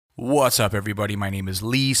What's up, everybody? My name is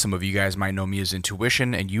Lee. Some of you guys might know me as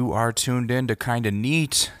Intuition, and you are tuned in to Kinda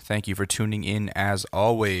Neat. Thank you for tuning in as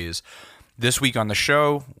always. This week on the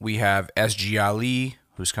show, we have SG Ali,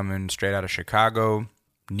 who's coming straight out of Chicago,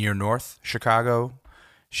 near North Chicago.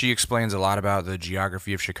 She explains a lot about the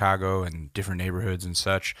geography of Chicago and different neighborhoods and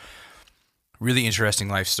such. Really interesting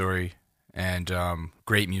life story and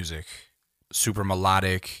great music. Super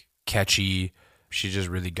melodic, catchy. She just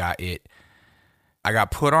really got it. I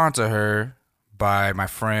got put onto her by my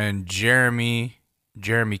friend Jeremy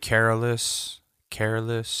Carolus.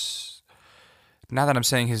 Now that I'm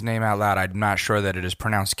saying his name out loud, I'm not sure that it is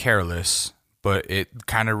pronounced Carolus, but it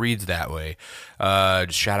kind of reads that way.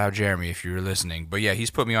 Shout out Jeremy if you're listening. But yeah,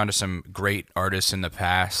 he's put me onto some great artists in the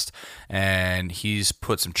past, and he's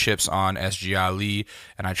put some chips on SG Ali,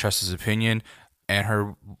 and I trust his opinion. And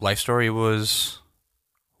her life story was,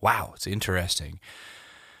 wow, it's interesting.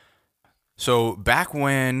 So back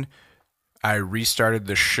when I restarted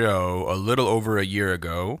the show a little over a year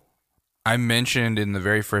ago, I mentioned in the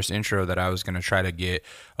very first intro that I was going to try to get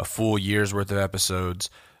a full year's worth of episodes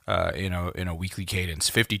in a weekly cadence,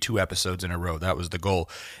 52 episodes in a row. That was the goal.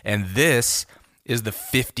 And this is the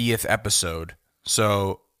 50th episode.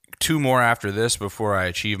 So 2 more after this before I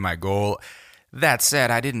achieve my goal. That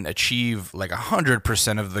said, I didn't achieve like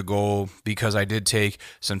 100% of the goal because I did take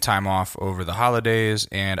some time off over the holidays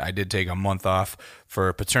and I did take a month off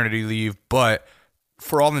for paternity leave. But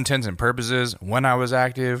for all intents and purposes, when I was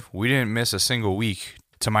active, we didn't miss a single week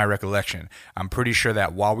to my recollection. I'm pretty sure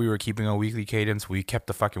that while we were keeping a weekly cadence, we kept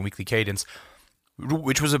the fucking weekly cadence,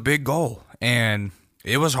 which was a big goal. And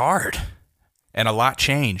it was hard. And a lot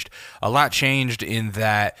changed. A lot changed in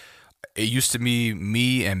that it used to be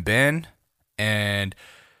me and Ben. And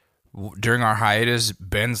during our hiatus,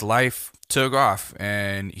 Ben's life took off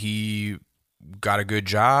and he got a good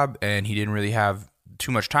job and he didn't really have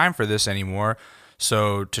too much time for this anymore.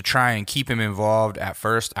 So to try and keep him involved at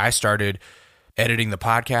first, I started editing the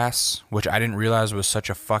podcasts, which I didn't realize was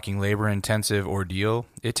such a fucking labor-intensive ordeal.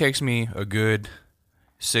 It takes me a good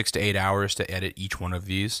 6 to 8 hours to edit each one of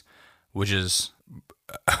these, which is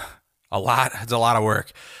a lot. It's a lot of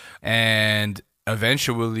work. And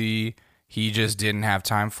eventually he just didn't have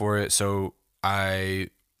time for it. So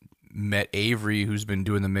I met Avery, who's been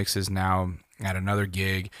doing the mixes now at another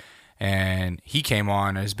gig, and he came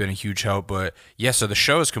on and has been a huge help. But yeah, so the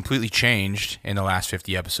show has completely changed in the last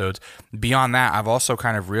 50 episodes. Beyond that, I've also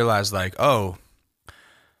kind of realized like, oh,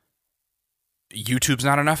 YouTube's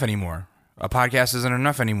not enough anymore. A podcast isn't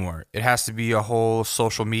enough anymore. It has to be a whole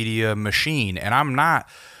social media machine. And I'm not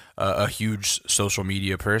a huge social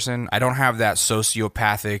media person. I don't have that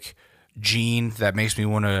sociopathic gene that makes me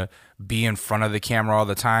want to be in front of the camera all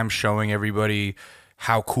the time, showing everybody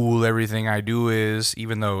how cool everything I do is,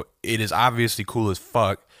 even though it is obviously cool as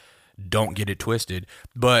fuck. Don't get it twisted.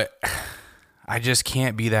 But I just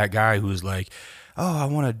can't be that guy who's like, oh, I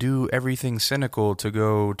want to do everything cynical to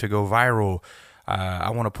go viral. I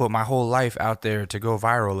want to put my whole life out there to go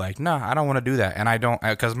viral. Like, no, I don't want to do that. And I don't,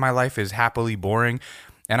 because my life is happily boring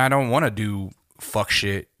and I don't want to do fuck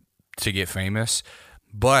shit to get famous.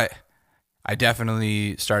 But I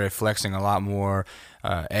definitely started flexing a lot more,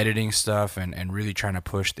 editing stuff and really trying to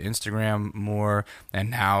push the Instagram more. And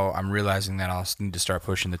now I'm realizing that I'll need to start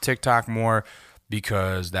pushing the TikTok more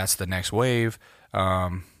because that's the next wave.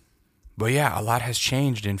 But yeah, a lot has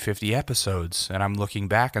changed in 50 episodes. And I'm looking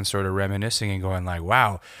back and sort of reminiscing and going like,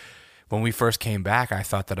 wow, when we first came back, I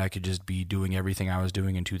thought that I could just be doing everything I was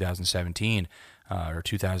doing in 2017 or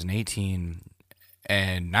 2018.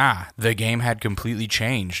 And the game had completely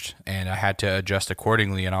changed and I had to adjust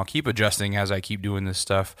accordingly, and I'll keep adjusting as I keep doing this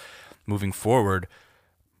stuff moving forward.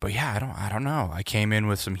 But yeah, I don't know. I came in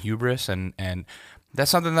with some hubris and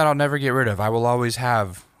that's something that I'll never get rid of. I will always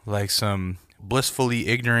have like some blissfully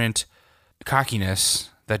ignorant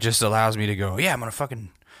cockiness that just allows me to go, yeah, I'm just going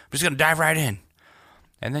to dive right in.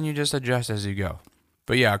 And then you just adjust as you go.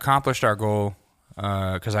 But yeah, accomplished our goal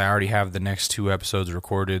because I already have the next 2 episodes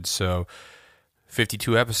recorded. So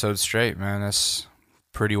 52 episodes straight, man. That's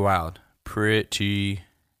pretty wild. Pretty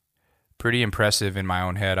impressive in my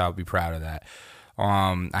own head. I'll be proud of that.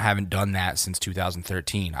 I haven't done that since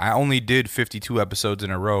 2013. I only did 52 episodes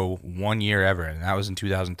in a row 1 year ever, and that was in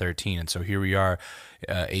 2013. And so here we are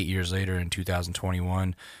 8 years later in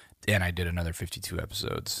 2021, and I did another 52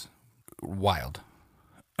 episodes. Wild.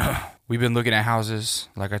 We've been looking at houses,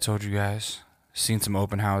 like I told you guys. Seen some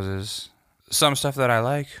open houses. Some stuff that I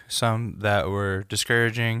like, some that were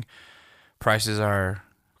discouraging. Prices are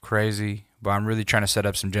crazy, but I'm really trying to set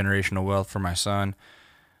up some generational wealth for my son.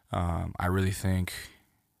 I really think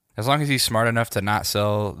as long as he's smart enough to not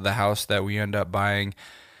sell the house that we end up buying,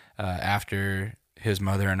 after his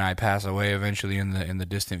mother and I pass away eventually in the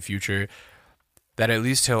distant future, that at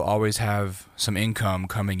least he'll always have some income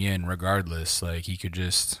coming in regardless. Like he could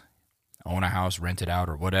just own a house, rent it out,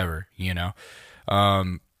 or whatever, you know.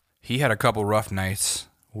 He had a couple rough nights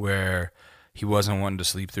where he wasn't wanting to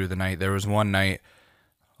sleep through the night. There was one night,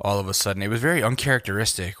 all of a sudden, it was very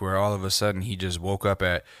uncharacteristic, where all of a sudden he just woke up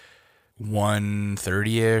at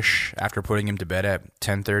 1:30ish after putting him to bed at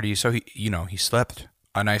 10:30. So he slept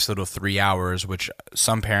a nice little 3 hours, which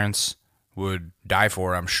some parents would die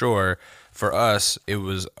for, I'm sure. For us, it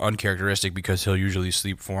was uncharacteristic because he'll usually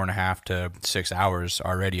sleep 4.5 to 6 hours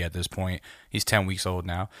already at this point. He's 10 weeks old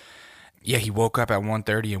now. Yeah, he woke up at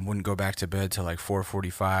 1:30 and wouldn't go back to bed till like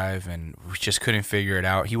 4:45, and we just couldn't figure it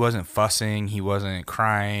out. He wasn't fussing, he wasn't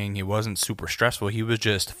crying, he wasn't super stressful. He was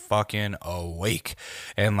just fucking awake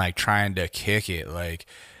and like trying to kick it. Like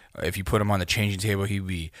if you put him on the changing table, he'd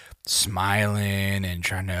be smiling and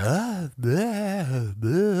trying to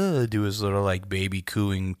do his little like baby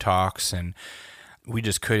cooing talks, and we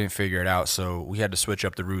just couldn't figure it out. So we had to switch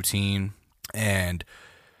up the routine. And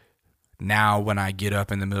now when I get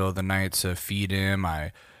up in the middle of the night to feed him,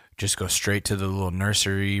 I just go straight to the little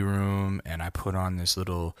nursery room and I put on this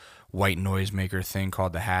little white noisemaker thing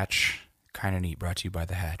called the Hatch. Kind of neat, brought to you by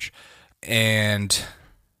the Hatch. And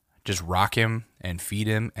just rock him and feed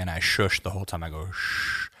him, and I shush the whole time. I go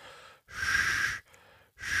shh, shh,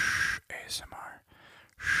 shh, ASMR,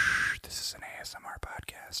 shh, this is an ASMR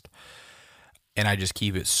podcast. And I just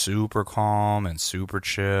keep it super calm and super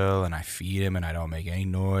chill, and I feed him and I don't make any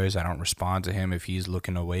noise. I don't respond to him if he's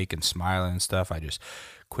looking awake and smiling and stuff. I just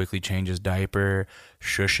quickly change his diaper,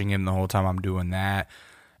 shushing him the whole time I'm doing that.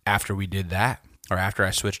 After we did that, or after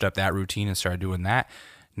I switched up that routine and started doing that,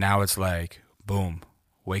 now it's like, boom,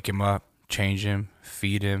 wake him up, change him,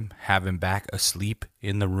 feed him, have him back asleep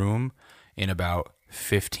in the room in about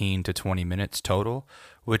 15 to 20 minutes total,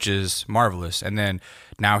 which is marvelous. And then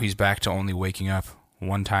now he's back to only waking up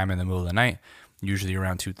one time in the middle of the night, usually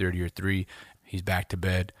around 2:30 or 3. He's back to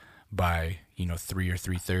bed by 3 or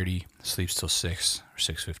 3:30, sleeps till 6 or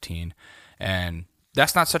 6:15, and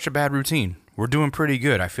that's not such a bad routine. We're doing pretty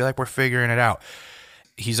good. I feel like we're figuring it out.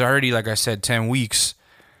 He's already, like I said, 10 weeks,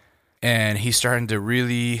 and he's starting to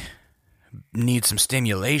really need some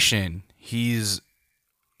stimulation. He's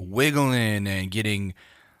wiggling and getting,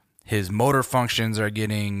 his motor functions are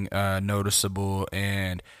getting noticeable,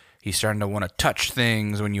 and he's starting to want to touch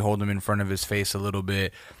things when you hold him in front of his face a little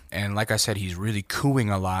bit. And like I said, he's really cooing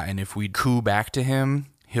a lot, and if we coo back to him,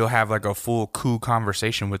 he'll have like a full coo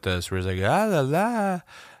conversation with us where he's like, ah, la, la.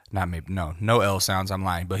 Not maybe, no L sounds, I'm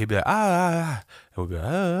lying, but he'll be like, ah, he'll be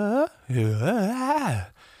like, ah.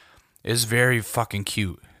 It's very fucking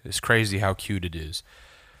cute. It's crazy how cute it is.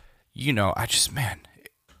 It's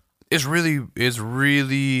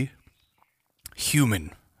really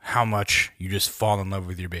human how much you just fall in love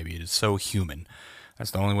with your baby. It is so human.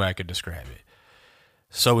 That's the only way I could describe it.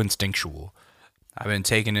 So instinctual. I've been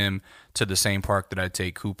taking him to the same park that I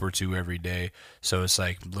take Cooper to every day. So it's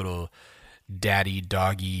like little daddy,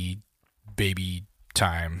 doggy, baby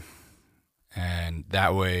time. And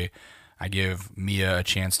that way I give Mia a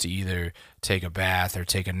chance to either take a bath or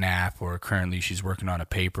take a nap, or currently she's working on a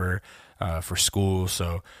paper for school.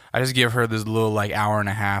 So I just give her this little like hour and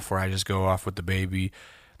a half where I just go off with the baby.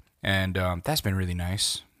 And that's been really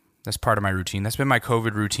nice. That's part of my routine. That's been my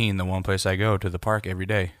COVID routine, the one place I go, to the park every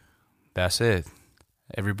day. That's it.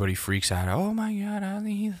 Everybody freaks out. Oh my God, I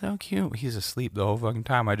think he's so cute. He's asleep the whole fucking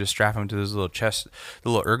time. I just strap him to this little chest, the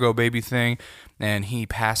little ergo baby thing, and he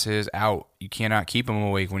passes out. You cannot keep him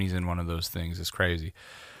awake when he's in one of those things. It's crazy.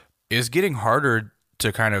 It's getting harder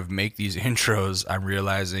to kind of make these intros, I'm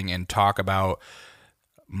realizing, and talk about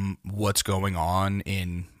what's going on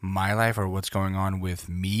in my life or what's going on with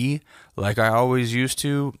me like I always used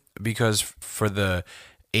to, because for the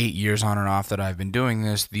 8 years on and off that I've been doing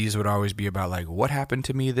this, these would always be about like, what happened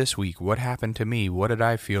to me this week? What happened to me? What did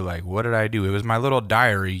I feel like? What did I do? It was my little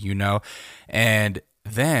diary, And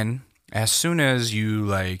then as soon as you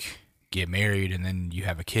like get married and then you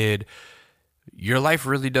have a kid, your life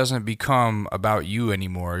really doesn't become about you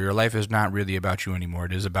anymore. Your life is not really about you anymore.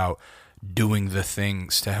 It is about doing the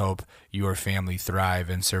things to help your family thrive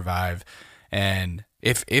and survive. And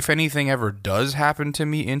if anything ever does happen to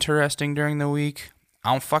me interesting during the week,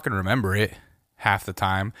 I don't fucking remember it half the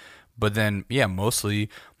time. But then, yeah, mostly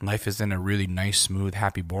life is in a really nice, smooth,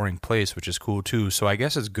 happy, boring place, which is cool too. So I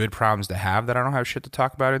guess it's good problems to have that I don't have shit to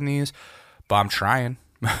talk about in these, but I'm trying.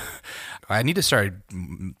 I need to start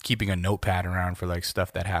keeping a notepad around for like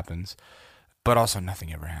stuff that happens, but also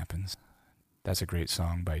nothing ever happens. That's a great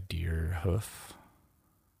song by Deer Hoof.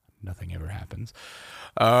 Nothing ever happens.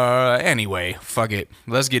 Anyway, fuck it.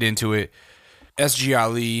 Let's get into it. SG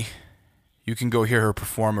Ali, you can go hear her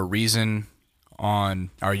perform A Reason on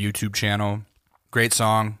our YouTube channel. Great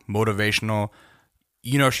song, motivational.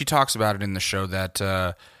 You know, she talks about it in the show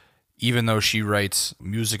that even though she writes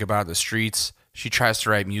music about the streets, she tries to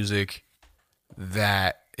write music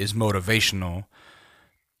that is motivational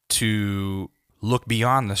to look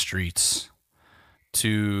beyond the streets,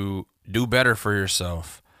 to do better for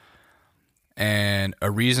yourself. And A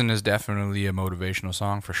Reason is definitely a motivational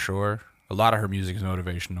song for sure. A lot of her music is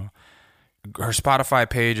motivational. Her Spotify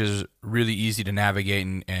page is really easy to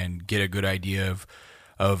navigate and get a good idea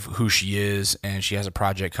of who she is, and she has a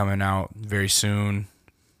project coming out very soon.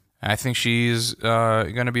 I think she's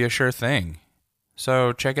going to be a sure thing.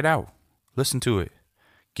 So check it out. Listen to it.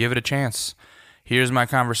 Give it a chance. Here's my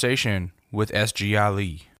conversation with SG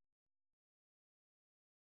Ali.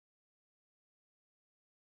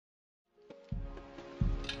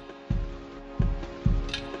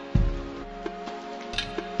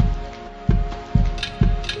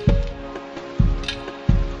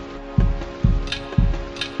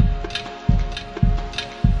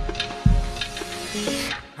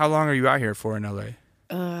 How long are you out here for in LA?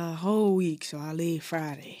 A whole week, so I leave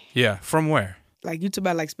Friday. Yeah, from where? Like, you talking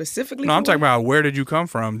about, like, specifically? No, I'm talking about where did you come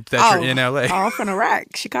from that you're in LA? Oh, I'm from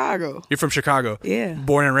Iraq, Chicago. You're from Chicago? Yeah.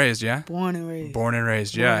 Born and raised, yeah? Born and raised. Born and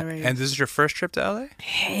raised, yeah. and raised. And this is your first trip to LA?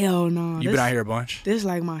 Hell no. You've been out here a bunch? This is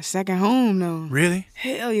like my second home now. Really?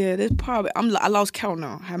 Hell yeah. This probably, I lost count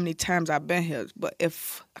now how many times I've been here. But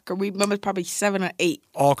if I could remember, it's probably 7 or 8.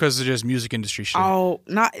 All because of just music industry shit?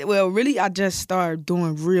 Really, I just started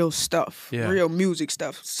doing real stuff. Yeah. Real music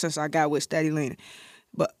stuff since I got with Steady Leaning.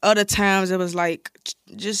 But other times it was like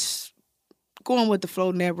just going with the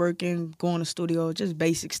flow, networking, going to studio, just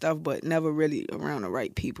basic stuff, but never really around the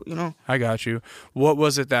right people, you know? I got you. What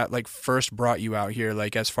was it that like first brought you out here?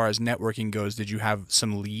 Like as far as networking goes, did you have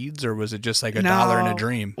some leads or was it just like a dollar and a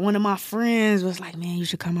dream? One of my friends was like, man, you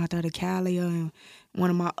should come out there to Cali. And one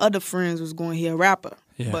of my other friends was going to hear a rapper.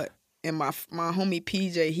 Yeah. But and my homie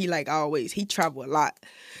PJ, he travel a lot.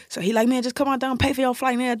 So he like, man, just come out down, pay for your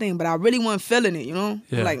flight and everything. But I really wasn't feeling it, you know?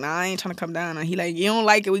 Yeah. Like, nah, I ain't trying to come down. And he like, you don't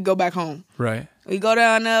like it, we go back home. Right. We go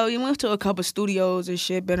down there, we went to a couple studios and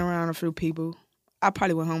shit, been around a few people. I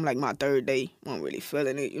probably went home like my third day, wasn't really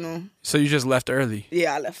feeling it, you know? So you just left early?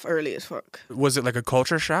 Yeah, I left early as fuck. Was it like a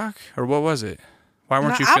culture shock or what was it? Why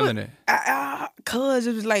weren't you feeling it? Cause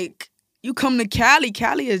it was like, you come to Cali.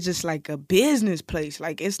 Cali is just like a business place.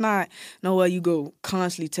 Like, it's not nowhere you go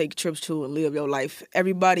constantly take trips to and live your life.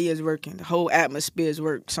 Everybody is working. The whole atmosphere is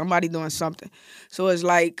work. Somebody doing something. So it's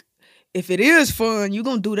like, if it is fun, you're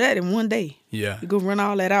going to do that in one day. Yeah. You're going to run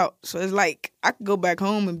all that out. So it's like, I could go back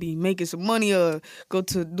home and be making some money or go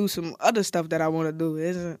to do some other stuff that I want to do.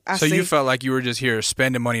 You felt like you were just here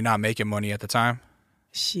spending money, not making money at the time?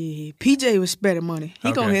 Shit, PJ was spending money.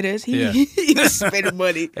 He gonna hear this. He was spending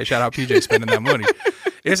money. Hey, shout out PJ spending that money.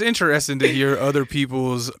 It's interesting to hear other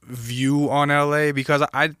people's view on LA because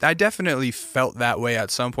I definitely felt that way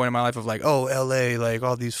at some point in my life of like, oh, LA, like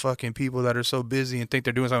all these fucking people that are so busy and think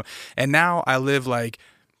they're doing something. And now I live like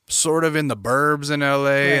sort of in the burbs in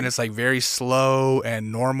LA and it's like very slow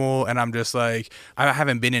and normal and I'm just like I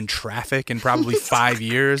haven't been in traffic in probably 5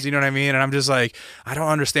 years, you know what I mean? And I'm just like I don't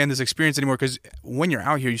understand this experience anymore because when you're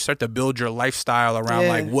out here you start to build your lifestyle around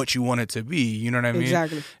like what you want it to be, you know what I mean?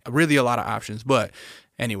 Exactly. Really a lot of options, but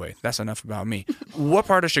anyway, that's enough about me. What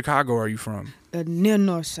part of Chicago are you from? The near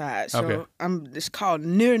north side. So okay. It's called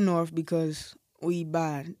near north because we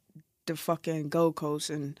by the fucking Gold Coast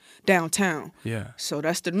and downtown. Yeah. So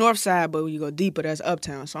that's the north side, but when you go deeper, that's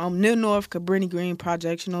uptown. So I'm near north, Cabrini Green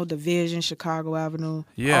Projects, you know, Division, Chicago Avenue.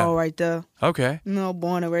 Yeah. All right there. Okay. You know,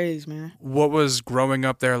 born and raised, man. What was growing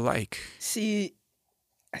up there like? See,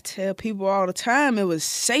 I tell people all the time it was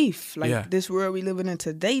safe. Like this world we living in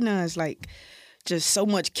today now is like just so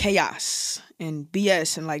much chaos and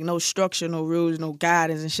BS and like no structure, no rules, no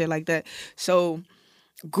guidance and shit like that. So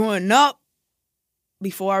growing up,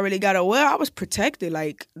 before I really got aware, I was protected.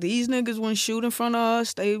 Like, these niggas wouldn't shoot in front of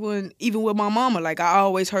us. They wouldn't, even with my mama. Like, I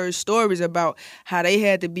always heard stories about how they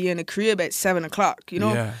had to be in the crib at 7 o'clock, you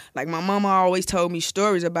know? Yeah. Like, my mama always told me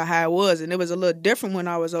stories about how it was, and it was a little different when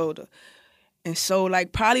I was older. And so,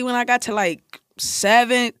 like, probably when I got to, like,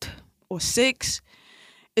 7th or 6th,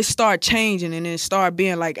 it started changing, and it started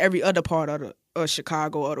being like every other part of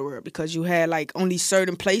Chicago or the world, because you had like only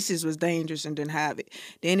certain places was dangerous and didn't have it.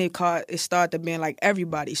 Then it started being like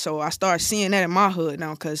everybody. So I started seeing that in my hood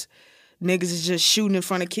now, because niggas is just shooting in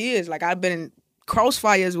front of kids. Like, I've been in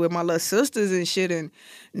crossfires with my little sisters and shit, and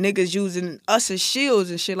niggas using us as shields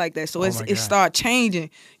and shit like that. So it started changing.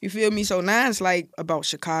 You feel me? So now it's like about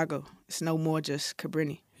Chicago. It's no more just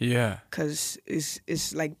Cabrini. Yeah. Cause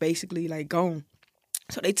it's like basically like gone.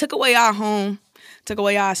 So they took away our home, took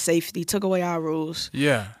away our safety, took away our rules.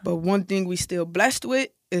 Yeah. But one thing we still blessed with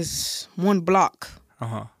is one block.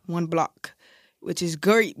 One block, which is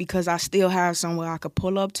great because I still have somewhere I could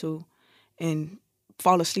pull up to and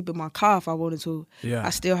fall asleep in my car if I wanted to. Yeah. I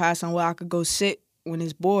still have somewhere I could go sit when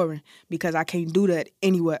it's boring because I can't do that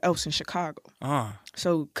anywhere else in Chicago.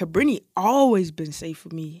 So Cabrini always been safe for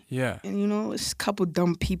me. Yeah. And you know, it's a couple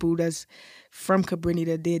dumb people that's from Cabrini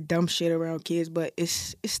that did dumb shit around kids, but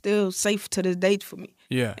it's still safe to this day for me.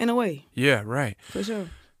 Yeah. In a way. Yeah, right. For sure.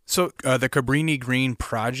 So the Cabrini Green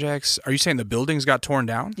projects, are you saying the buildings got torn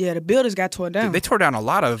down? Yeah, the buildings got torn down. They tore down a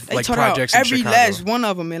lot of like tore projects down in Chicago. every last one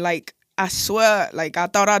of them, and like I swear, like I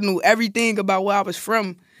thought I knew everything about where I was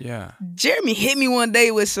from. Yeah. Jeremy hit me one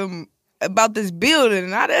day with some about this building,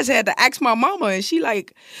 and I just had to ask my mama, and she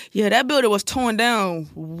like, yeah, that building was torn down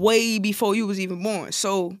way before you was even born.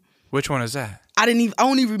 So which one is that? I don't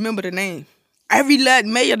even remember the name. Every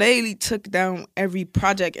Mayor Daley took down every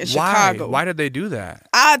project in Chicago. Why did they do that?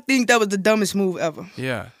 I think that was the dumbest move ever.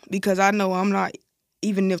 Yeah. Because I know I'm not,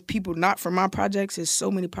 even if people not from my projects, there's so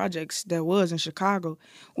many projects there was in Chicago.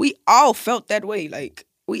 We all felt that way. Like,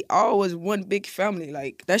 we all was one big family.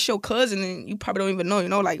 Like, that's your cousin and you probably don't even know, you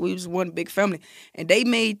know? Like, we was one big family. And they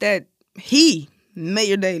made that,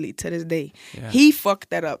 Mayor Daley, to this day, he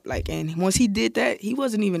fucked that up. Like, and once he did that, he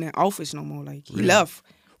wasn't even in office no more. Like, he left.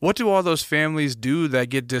 What do all those families do that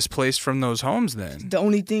get displaced from those homes then? The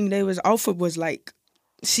only thing they was offered was like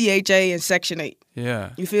CHA and Section 8.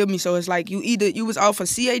 Yeah. You feel me? So it's like you was offered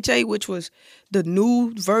CHA, which was the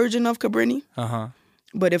new version of Cabrini.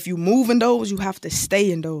 But if you move in those, you have to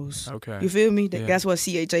stay in those. Okay. You feel me? That's what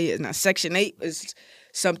CHA is. Now Section 8 is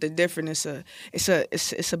something different. It's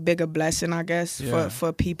a bigger blessing, I guess,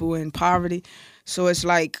 for people in poverty. So it's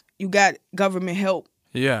like you got government help.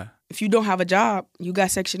 Yeah. If you don't have a job, you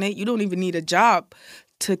got Section 8, you don't even need a job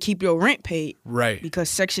to keep your rent paid. Right. Because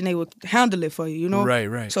Section 8 will handle it for you, you know?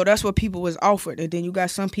 Right. So that's what people was offered. And then you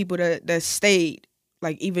got some people that stayed,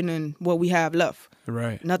 like even in what we have left.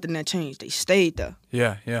 Right. Nothing that changed. They stayed there.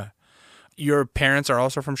 Yeah. Your parents are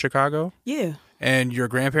also from Chicago? Yeah. And your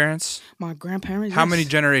grandparents? My grandparents, How many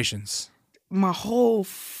generations? My whole...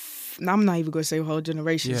 I'm not even going to say whole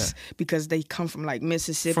generations because they come from like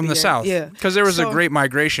Mississippi. From the South. Yeah. Because there was a great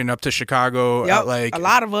migration up to Chicago. A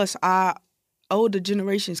lot of us, our older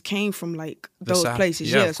generations came from like those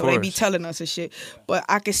places. Yeah. So they be telling us and shit. But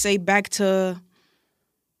I could say back to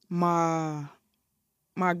my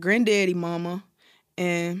granddaddy mama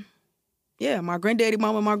and my granddaddy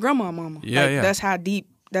mama, my grandma mama. Yeah. That's how deep,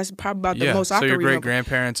 that's probably about the most I can remember. So your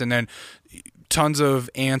great-grandparents and then... Tons of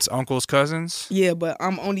aunts, uncles, cousins? Yeah, but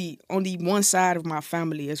I'm only one side of my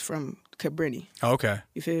family is from Cabrini. Okay.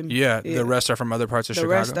 You feel me? Yeah, the rest are from other parts of Chicago?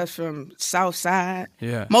 The rest that's from South Side.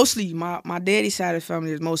 Yeah. Mostly, my daddy's side of the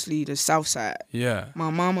family is mostly the South Side. Yeah. My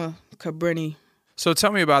mama, Cabrini. So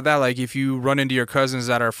tell me about that. Like, if you run into your cousins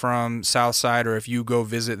that are from South Side or if you go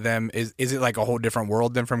visit them, is it like a whole different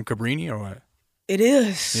world than from Cabrini or what? It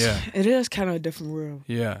is. Yeah. It is kind of a different world.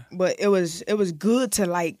 Yeah. But it was good to,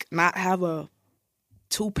 like, not have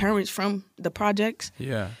two parents from the projects.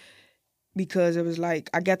 Yeah. Because it was like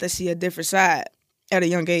I got to see a different side at a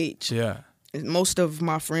young age. Yeah. And most of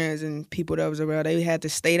my friends and people that was around, they had to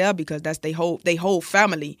stay there because that's they whole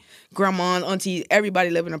family. Grandma, auntie, everybody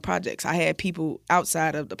living in the projects. I had people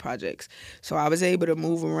outside of the projects. So I was able to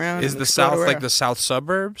move around. Is the South like the South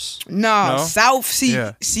suburbs? No? South, see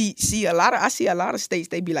a lot of, I see a lot of states,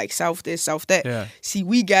 they be like South this, South that. Yeah. See,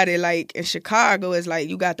 we got it like in Chicago, it's like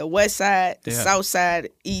you got the west side, the south side,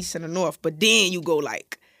 east, and the north. But then you go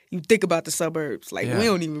like, you think about the suburbs. Like, we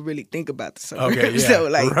don't even really think about the suburbs. Okay, yeah. So,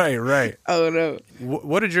 like, right. Oh, no.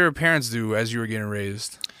 What did your parents do as you were getting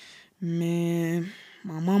raised? Man,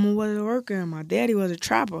 my mama was a worker and my daddy was a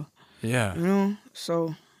trapper. Yeah. You know?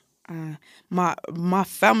 So, my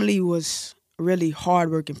family was really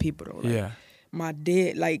hardworking people, though. Like, yeah. My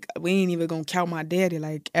dad, like, we ain't even gonna count my daddy.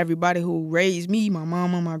 Like, everybody who raised me, my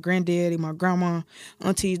mama, my granddaddy, my grandma,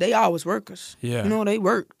 aunties, they all was workers. Yeah. You know, they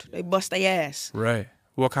worked. They bust their ass. Right.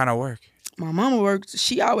 What kind of work? My mama worked.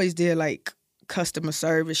 She always did like customer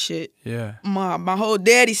service shit. Yeah. My whole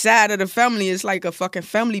daddy side of the family is like a fucking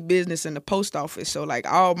family business in the post office. So like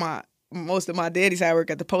most of my daddy's side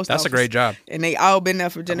work at the post office. That's a great job. And they all been there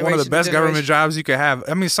for generations. One of the best government jobs you could have.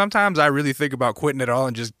 I mean, sometimes I really think about quitting it all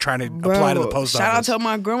and just trying to apply to the post office. Shout out to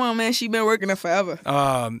my grandma, man. She been working there forever.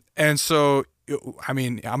 And so I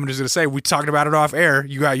mean, I'm just gonna say we talked about it off air.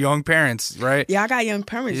 You got young parents, right? Yeah, I got young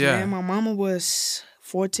parents, Yeah. man. My mama was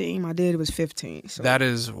 14, my daddy was 15. So That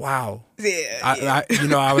is wow. yeah.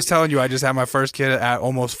 I was telling you, I just had my first kid at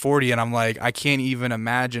almost 40, and I'm like, I can't even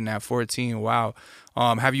imagine at 14. Wow.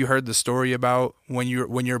 Have you heard the story about when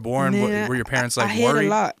you're born? Man, Were your parents like I heard worried? a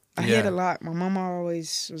lot. I Yeah. heard a lot. My mama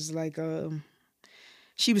always was like,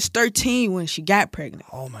 she was 13 when she got pregnant.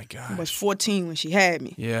 Oh my I was gosh. 14 when she had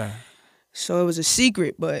me. Yeah. So it was a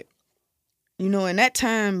secret, but in that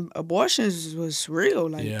time, abortions was real.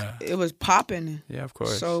 Like Yeah. it was popping. Yeah, of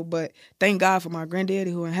course. So, but thank God for my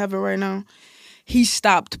granddaddy who in heaven right now. He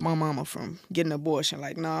stopped my mama from getting an abortion.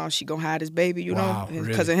 Like, no, she gonna hide this baby, Wow,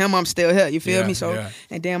 Because really? of him, I'm still here. You feel Yeah, me? So, yeah.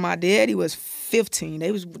 and then my daddy was 15.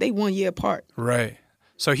 They 1 year apart. Right.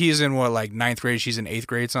 So he's in what, like 9th grade? She's in 8th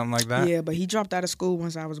grade, something like that. Yeah, but he dropped out of school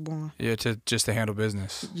once I was born. Yeah, to handle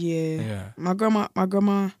business. Yeah. Yeah. My grandma,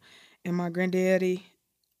 and my granddaddy.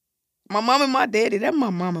 My mom and my daddy. That's my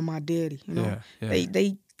mom and my daddy. Yeah, yeah.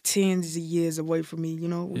 They tens of years away from me.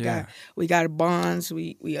 Yeah. We got bonds.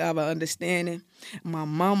 We have an understanding. My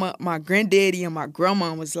mama, my granddaddy, and my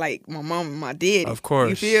grandma was like my mom and my daddy. Of course.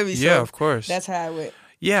 You feel me? Yeah, So of course. That's how it went.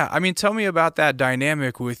 Yeah, I mean, tell me about that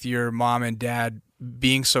dynamic with your mom and dad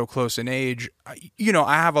being so close in age. I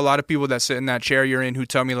have a lot of people that sit in that chair you're in who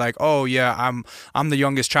tell me like, "Oh yeah, I'm the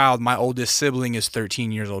youngest child. My oldest sibling is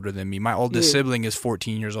 13 years older than me. My oldest sibling is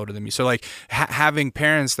 14 years older than me." So like having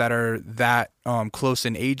parents that are that close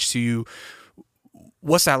in age to you,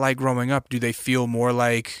 what's that like growing up? Do they feel more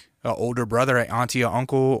like an older brother, an auntie, or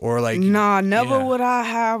uncle, or like? Nah, never Yeah. would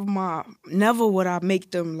I never would I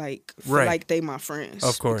make them like feel Right. like they my friends.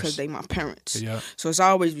 Of course. Because they my parents. Yeah. So it's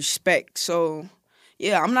always respect. So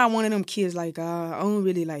yeah, I'm not one of them kids like I don't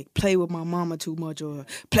really like play with my mama too much or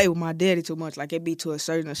play with my daddy too much. Like it be to a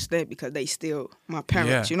certain extent because they still my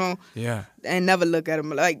parents, Yeah. and never look at them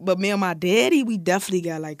like. But me and my daddy, we definitely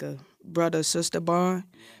got like a brother sister bond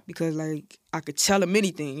because like I could tell him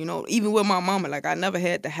anything, Even with my mama, like I never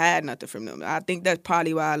had to hide nothing from them. I think that's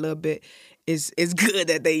probably why a little bit it's good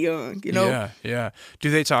that they young, Yeah, yeah. Do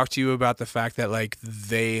they talk to you about the fact that like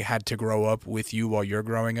they had to grow up with you while you're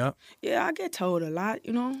growing up? Yeah, I get told a lot,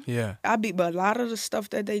 Yeah. But a lot of the stuff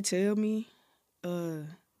that they tell me,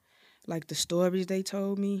 like the stories they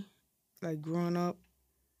told me, like growing up,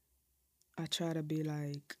 I try to be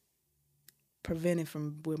like prevented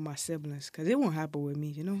from with my siblings because it won't happen with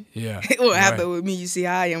me, Yeah. It won't Right. happen with me. You see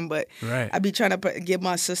how I am, but Right. I be trying to give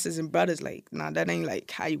my sisters and brothers like, nah, that ain't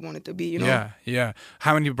like how you want it to be, Yeah, yeah.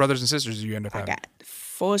 How many brothers and sisters do you end up I having? got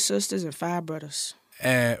 4 sisters and 5 brothers.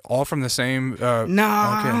 All from the same.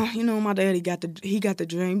 Nah, Okay. My daddy got the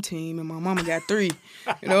dream team, and my mama got 3.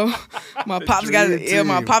 My pops dream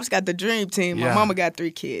my team. pops got the dream team. My Yeah. mama got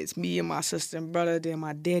 3 kids, me and my sister and brother. Then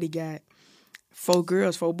my daddy got 4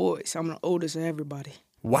 girls, 4 boys. I'm the oldest of everybody.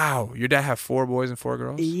 Wow, your dad have 4 boys and 4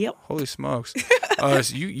 girls? Yep. Holy smokes. So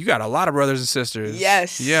you got a lot of brothers and sisters.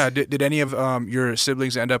 Yes. Yeah. Did any of your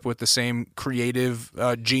siblings end up with the same creative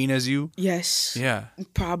gene as you? Yes. Yeah.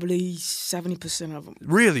 Probably 70% of them.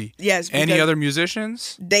 Really? Yes. Any because other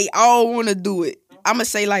musicians? They all want to do it. I'm going to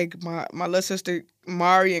say, like, my little sister,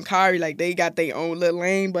 Mari and Kari, like, they got their own little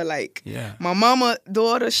lane. But, like, Yeah. my mama,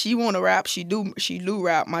 daughter, she want to rap. She do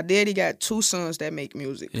rap. My daddy got 2 sons that make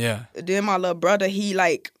music. Yeah. Then my little brother, he,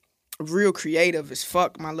 like, real creative as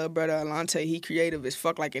fuck. My little brother, Alante, he creative as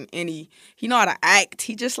fuck. Like, he know how to act.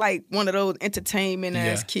 He just, like, one of those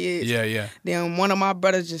entertainment-ass kids. Yeah, yeah. Then one of my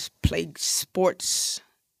brothers just played sports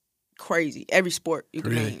crazy. Every sport you can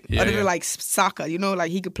Really? name. Yeah, Other yeah. than like soccer, like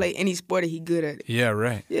he could play any sport and he good at it. Yeah,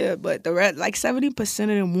 right. Yeah, but the rest, like 70% of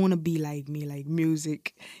them want to be like me, like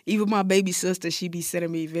music. Even my baby sister, she be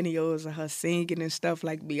sending me videos of her singing and stuff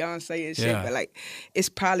like Beyonce and shit. Yeah. But like, it's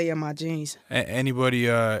probably in my genes.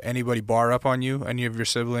 Anybody bar up on you? Any of your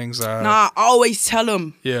siblings? Nah, I always tell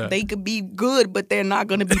them Yeah. they could be good, but they're not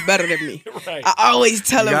gonna be better than me. Right. I always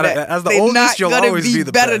tell You them gotta- that. as the They're oldest, not you'll gonna always be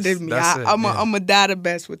the better best. than me. That's it, I'm yeah. a die the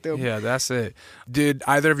best with them. Yeah, that's it. Did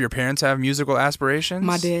either of your parents have musical aspirations?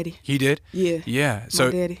 My daddy. He did? Yeah. Yeah. So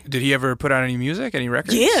daddy. did he ever put out any music, any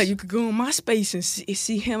records? Yeah, you could go on MySpace and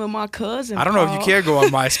see him and my cousin. I don't know if Paul. you can go on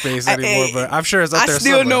MySpace anymore, Hey, but I'm sure it's up I there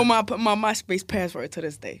still somewhere. know my MySpace password to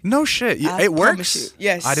this day. No shit. I It promise works? you.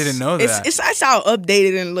 Yes. I didn't know that. It's all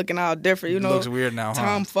updated and looking all different, It looks weird now, huh?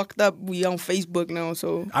 Tom fucked up. We on Facebook now,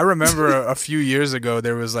 so. I remember a few years ago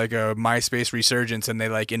there was like a MySpace resurgence and they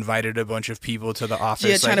like invited a bunch of people to the office.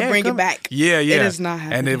 Yeah, like, trying to "Hey, bring it come-" back. Yeah, yeah. It is not And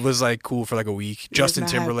happening. it was like cool for like a week. Justin not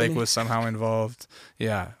Timberlake happening. was somehow involved.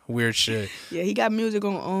 Yeah, weird shit. Yeah, he got music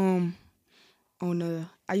on the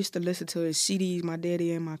I used to listen to his CDs. My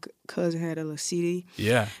daddy and my cousin had a little CD.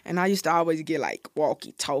 Yeah. And I used to always get like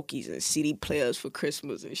walkie-talkies and CD players for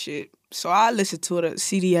Christmas and shit. So I listened to the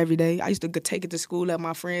CD every day. I used to take it to school, let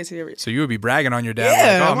my friends hear it. So you would be bragging on your dad.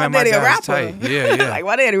 Yeah, like, oh, man, my daddy a dad's rapper. tight. Yeah, yeah. Like,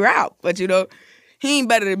 my daddy rap. But, you know, he ain't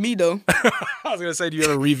better than me, though. I was going to say, do you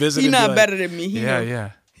ever revisit it? He not better than me. He know.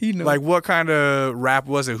 Yeah. He know. Like, what kind of rap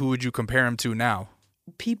was it? Who would you compare him to now?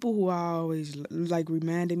 People who always, like,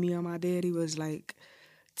 reminded me of my daddy was, like,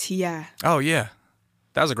 T.I. Oh, yeah.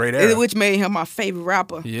 That was a great era. Which made him my favorite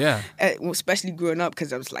rapper. Yeah. Especially growing up,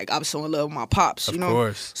 because I was so in love with my pops, you know? Of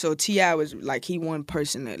course. So T.I. was, like, he one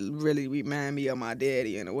person that really reminded me of my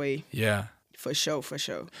daddy in a way. Yeah. For sure, for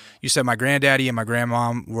sure. You said my granddaddy and my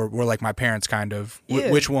grandmom were like my parents, kind of.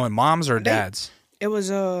 Yeah. Which one, moms or dads? It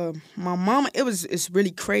was my mama. It's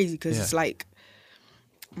really crazy because it's like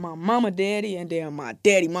my mama, daddy, and then my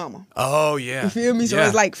daddy, mama. Oh yeah. You feel me? So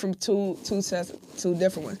it's like from two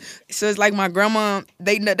different ones. So it's like my grandma.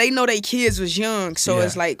 They know their kids was young, so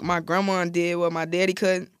it's like my grandma did what my daddy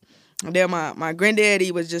couldn't. And then my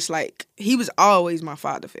granddaddy was just like, he was always my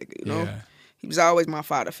father figure, you know. Yeah. He was always my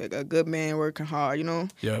father figure, a good man working hard, you know.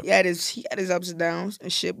 Yeah. He had his ups and downs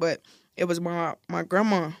and shit, but it was my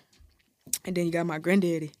grandma, and then you got my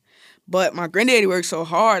granddaddy. But my granddaddy worked so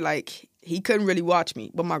hard, like he couldn't really watch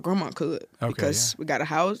me, but my grandma could because we got a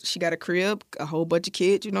house, she got a crib, a whole bunch of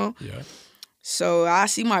kids, you know. Yeah. So I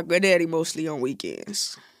see my granddaddy mostly on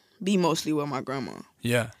weekends, be mostly with my grandma.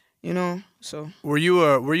 Yeah. You know, so. Were you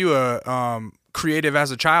a creative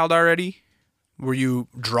as a child already? Were you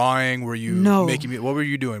drawing? Were you making? What were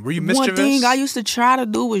you doing? Were you mischievous? One thing I used to try to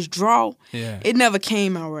do was draw. Yeah. It never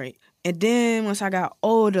came out right. And then once I got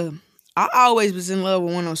older, I always was in love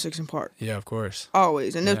with 106 in Park. Yeah, of course.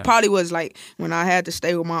 Always. And it probably was like when I had to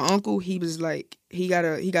stay with my uncle, he was like, he got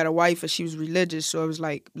a wife and she was religious, so it was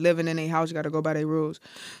like living in their house, you got to go by their rules.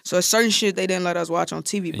 So certain shit they didn't let us watch on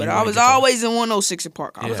TV, but I was always in 106 in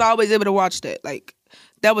Park. I was always able to watch that. Like,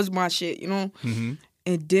 that was my shit, you know? Mm-hmm.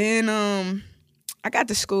 And then I got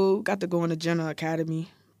to school, got to go in the General Academy,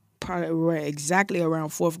 probably exactly around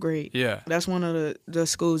 4th grade. Yeah. That's one of the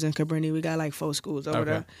schools in Cabrini. We got like 4 schools over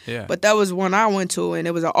there. Yeah. But that was one I went to, and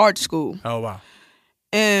it was an art school. Oh, wow.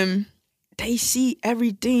 And they see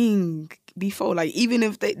everything before. Like, even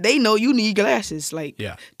if they know you need glasses. Like,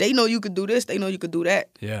 they know you could do this, they know you could do that.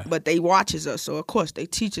 Yeah. But they watches us, so of course they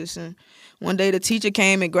teach us. And one day the teacher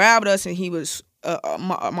came and grabbed us, and he was...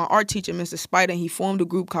 my art teacher, Mr. Spider, he formed a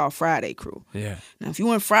group called Friday Crew. Yeah. Now, if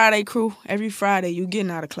you in Friday Crew, every Friday you getting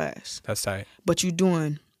out of class. That's tight. But you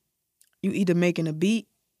either making a beat,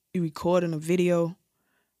 you recording a video,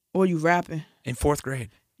 or you rapping. In 4th grade?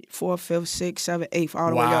 4th, 5th, 6th, 7th, 8th, all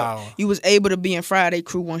the way up. You was able to be in Friday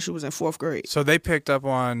Crew once you was in 4th grade. So they picked up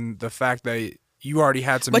on the fact that you already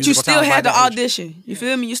had some. But you still had to audition. Age. You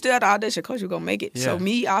feel me? You still had to audition because you're gonna make it. Yeah. So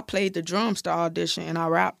I played the drums to audition and I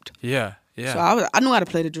rapped. Yeah. Yeah. So I knew how to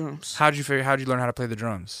play the drums. How'd you learn how to play the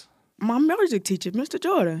drums? My music teacher, Mr.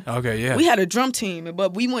 Jordan. Okay, yeah. We had a drum team,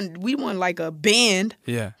 but we won like a band.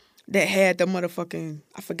 Yeah. That had the motherfucking,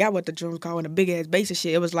 I forgot what the drums called, and the big ass bass and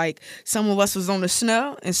shit. It was like some of us was on the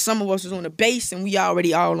snare and some of us was on the bass, and we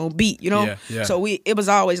already all on beat, you know? Yeah, yeah. So it was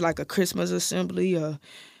always like a Christmas assembly, a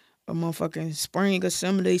motherfucking spring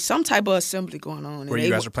assembly, some type of assembly going on. Where you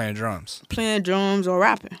guys were playing drums? Playing drums or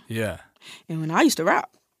rapping. Yeah. And when I used to rap.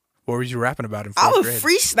 What were you rapping about in 4th grade? I was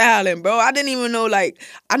grade? freestyling, bro. I didn't even know, like,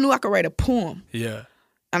 I knew I could write a poem. Yeah.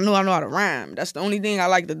 I know how to rhyme. That's the only thing I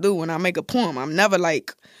like to do when I make a poem. I'm never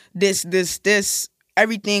like this.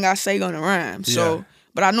 Everything I say gonna rhyme. So,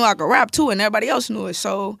 but I knew I could rap too, and everybody else knew it.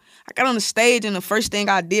 So I got on the stage, and the first thing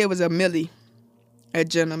I did was a Millie. At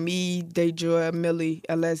Jenna, me, Deidre, Millie,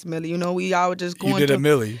 LS Millie. You know, we all just going. You did a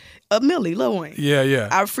Millie. A Millie, Lil Wayne. Yeah, yeah.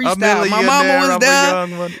 I freestyle. My mama was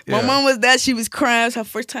there. My mom was there. She was crying. It was her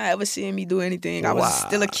first time ever seeing me do anything. I was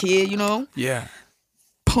still a kid, you know. Yeah.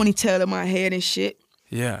 Ponytail in my head and shit.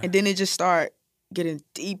 Yeah. And then it just started getting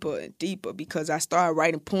deeper and deeper because I started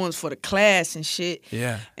writing poems for the class and shit.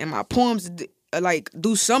 Yeah. And my poems like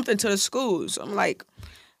do something to the school. So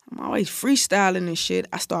I'm always freestyling and shit.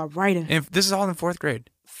 I started writing. And this is all in 4th grade?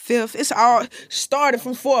 5th. It's all started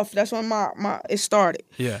from 4th. That's when it started.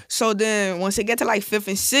 Yeah. So then once it get to like 5th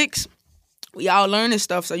and 6th, we all learning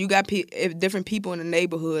stuff. So you got different people in the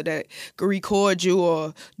neighborhood that could record you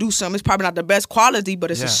or do something. It's probably not the best quality,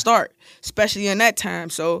 but it's a start, especially in that time.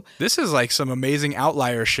 So this is like some amazing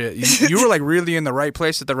outlier shit. You were like really in the right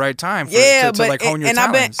place at the right time. To like hone your and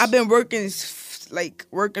talents. I've been working like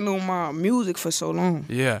working on my music for so long.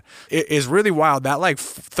 Yeah. It's really wild. That like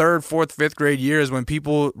third, fourth, fifth grade year is when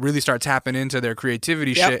people really start tapping into their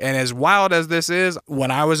creativity shit. And as wild as this is,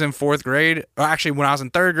 when I was in fourth grade, or actually when I was in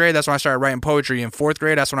third grade, that's when I started writing poetry. In fourth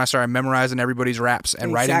grade, that's when I started memorizing everybody's raps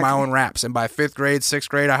and writing my own raps. And by fifth grade, sixth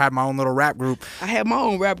grade, I had my own little rap group. I had my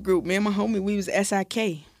own rap group. Me and my homie, we was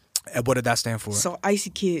SIK. And what did that stand for? So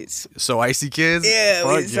Icy Kids. So Icy Kids? Yeah,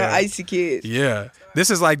 we was So Icy Kids. Yeah.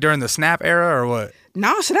 This is like during the Snap era or what?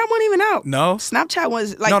 No, Snap wasn't even out. No? Snapchat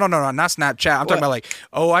was like... No, not Snapchat. I'm talking about like,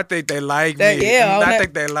 I think they like me. Yeah, I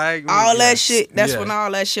think they like me. All that shit. That's when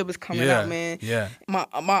all that shit was coming out, man. Yeah. My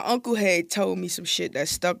uncle had told me some shit that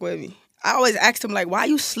stuck with me. I always asked him, like, why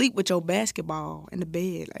you sleep with your basketball in the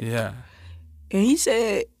bed? Like, yeah. And he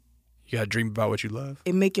said... You gotta dream about what you love.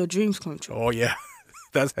 It make your dreams come true. Oh, yeah.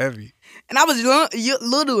 That's heavy. And I was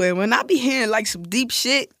little, and when I be hearing like some deep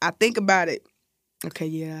shit, I think about it. Okay,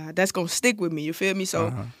 yeah, that's gonna stick with me. You feel me?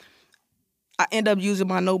 So I end up using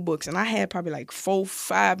my notebooks, and I had probably like 4,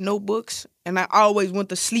 5 notebooks, and I always went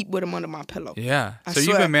to sleep with them under my pillow. Yeah. So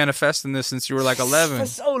you've been manifesting this since you were like 11. For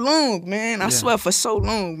so long, man. I swear, for so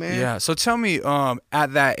long, man. Yeah. So tell me,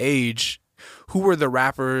 at that age, who were the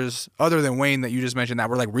rappers other than Wayne that you just mentioned that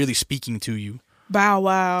were like really speaking to you? Bow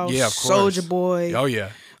Wow, yeah, of course. Soulja Boy. Oh yeah.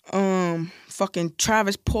 Fucking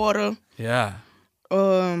Travis Porter. Yeah.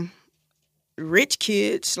 Rich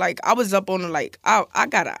Kids. Like I was up on like I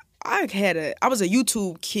was a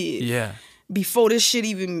YouTube kid. Yeah. Before this shit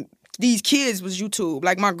even these kids was YouTube.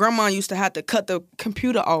 Like my grandma used to have to cut the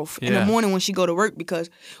computer off in the morning when she go to work because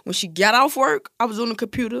when she got off work, I was on the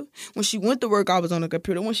computer. When she went to work, I was on the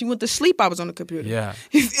computer. When she went to sleep, I was on the computer. Yeah.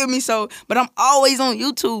 You feel me? So, but I'm always on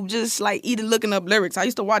YouTube just like either looking up lyrics. I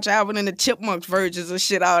used to watch Alvin and the Chipmunks versions of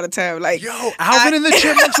shit all the time. Like, yo, Alvin and the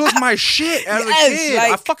Chipmunks was my shit as a kid.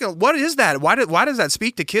 Like, what is that? Why does that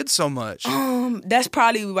speak to kids so much? That's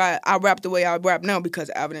probably why I rap the way I rap now because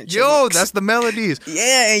of Alvin and the Chipmunks. Yo, that's the melodies.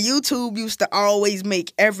 Yeah, and YouTube used to always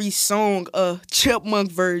make every song a chipmunk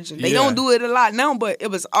version. They don't do it a lot now, but it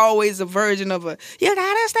was always a version of a you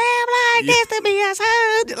gotta step like this to be a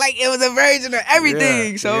son. Like it was a version of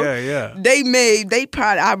everything. So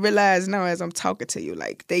I realize now as I'm talking to you,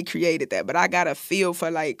 like they created that, but I got a feel for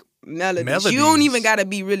like melodies. You don't even gotta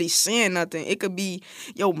be really saying nothing. It could be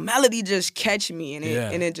your melody just catch me and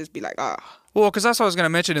it just be like, Well, because that's what I was going to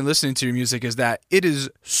mention in listening to your music is that it is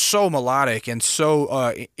so melodic and so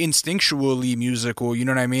instinctually musical, you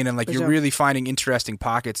know what I mean? And like you're really finding interesting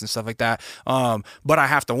pockets and stuff like that. But I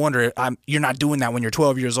have to wonder, you're not doing that when you're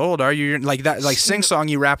 12 years old, are you? You're, like that, like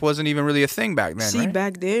sing-songy rap wasn't even really a thing back then, right?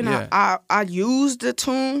 Back then, I used the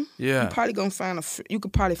tune. Yeah. You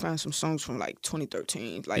could probably find some songs from like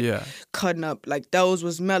 2013, like Cutting Up, like those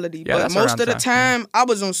was melody. Yeah, but most of the time, I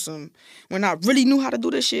was on some, when I really knew how to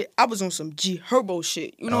do this shit, I was on some G Herbo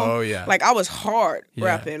shit, you know? Oh, yeah. Like, I was hard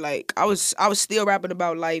rapping. Like, I was still rapping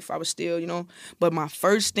about life. I was still, you know? But my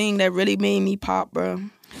first thing that really made me pop, bro,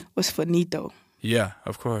 was Finito. Yeah,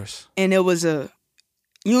 of course. And it was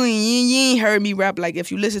you ain't heard me rap, like,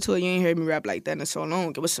 if you listen to it, you ain't heard me rap like that in so long.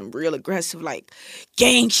 It was some real aggressive, like,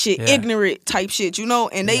 gang shit, ignorant type shit, you know?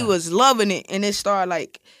 And they was loving it. And it started,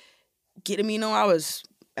 like, getting me, you know?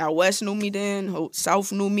 Out West knew me then,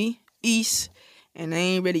 South knew me, East. And I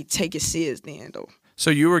ain't really take it serious then, though. So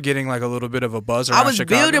you were getting like a little bit of a buzz around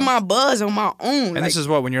Chicago? I was building my buzz on my own. And like, this is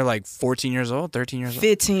what, when you're like 14 years old, 13 years old?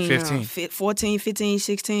 15. 14, 15,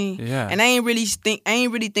 16. Yeah. And I ain't really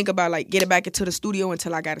think about like getting back into the studio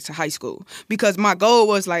until I got into high school. Because my goal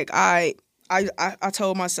was like, I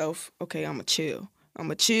told myself, okay, I'm going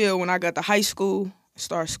to chill when I got to high school,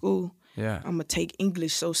 start school. Yeah. I'm going to take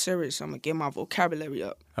English so serious. I'm going to get my vocabulary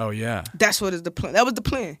up. Oh, yeah. That's what is the plan. That was the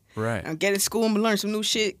plan. Right. I'm get in school and learn some new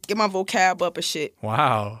shit, get my vocab up and shit.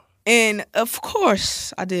 Wow. And, of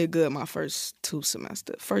course, I did good my first 2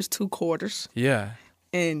 quarters. Yeah.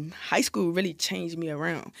 And high school really changed me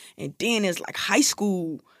around. And then it's like high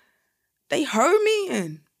school, they heard me,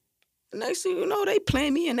 and next thing you know, they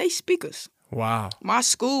playing me and they speakers. Wow. My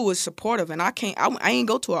school was supportive, and I ain't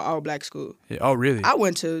go to an all-black school. Yeah. Oh, really? I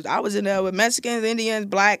was in there with Mexicans, Indians,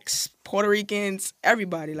 blacks, Puerto Ricans,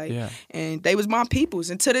 everybody. Like, and they was my peoples.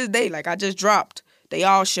 And to this day, like, I just dropped, they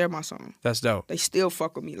all share my song. That's dope. They still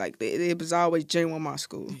fuck with me. Like, it was always genuine my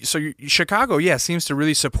school. So Chicago, seems to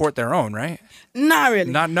really support their own, right? Not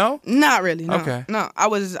really. No? Not really, no. Okay. No, I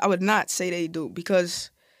would not say they do,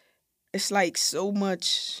 because it's like so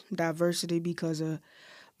much diversity because of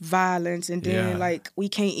violence, and then like we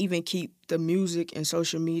can't even keep the music and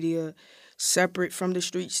social media separate from the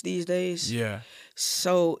streets these days. Yeah.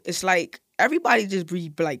 So it's like everybody just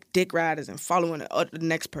be like dick riders and following the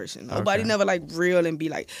next person. Nobody never like real and be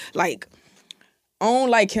like I don't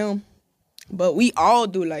like him, but we all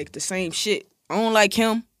do like the same shit. I don't like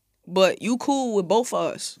him, but you cool with both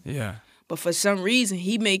of us. Yeah. But for some reason,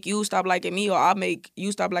 he make you stop liking me, or I make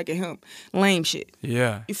you stop liking him. Lame shit.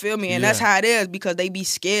 Yeah. You feel me? And that's how it is, because they be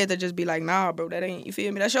scared to just be like, nah, bro, that ain't, you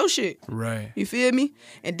feel me? That's your shit. Right. You feel me?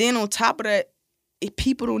 And then on top of that, if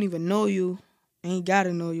people don't even know you, ain't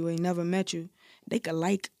gotta know you, ain't never met you, they could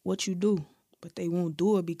like what you do, but they won't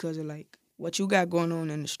do it because of like what you got going on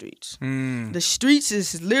in the streets. The streets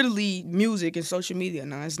is literally music and social media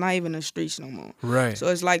now. It's not even the streets no more. Right. So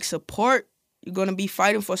it's like support. You're gonna be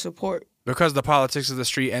fighting for support. Because the politics of the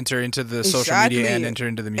street enter into the social media and enter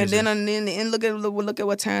into the music. And then look at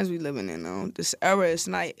what times we living in. This era, it's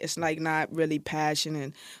like not really passion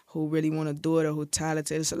and who really want to do it or who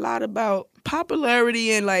talented. It's a lot about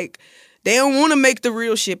popularity and like they don't want to make the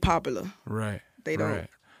real shit popular. Right. They don't.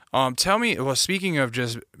 Right. Tell me, well, speaking of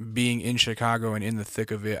just being in Chicago and in the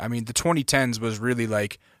thick of it, I mean, the 2010s was really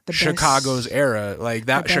like Chicago's era. Like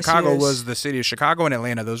that, Chicago was the city of Chicago and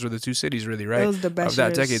Atlanta. Those were the two cities, really, right? It was the best of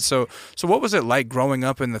that years. decade. So what was it like growing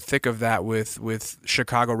up in the thick of that with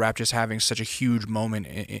Chicago rap just having such a huge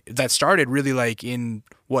moment that started really like in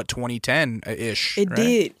what 2010 ish? It right?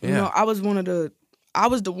 did. Yeah. You know, I was one of the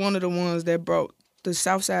ones that brought the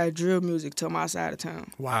Southside drill music to my side of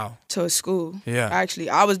town. Wow. To a school. Yeah.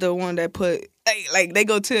 Actually, I was the one that put, like they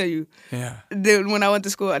go tell you. Yeah. When I went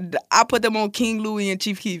to school, I put them on King Louie and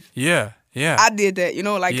Chief Keef. Yeah. Yeah. I did that, you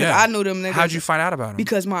know, like, because I knew them niggas. How'd you find out about them?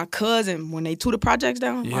 Because my cousin, when they tore the projects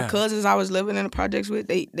down, my cousins I was living in the projects with,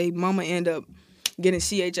 they mama ended up getting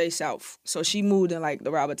CHA South. So she moved in, like,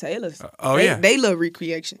 the Robert Taylors. They love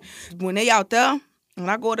recreation. When they out there, when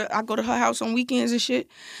I go to her house on weekends and shit,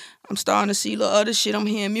 I'm starting to see little other shit. I'm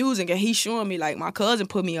hearing music, and he's showing me, like, my cousin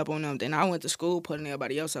put me up on them. Then I went to school putting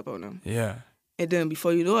everybody else up on them. Yeah. And then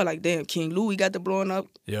before you know it, like, damn, King Louie got the blowing up.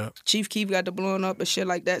 Yeah. Chief Keef got the blowing up and shit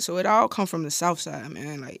like that. So it all come from the South Side,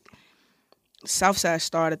 man. Like, South Side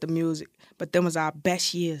started the music, but them was our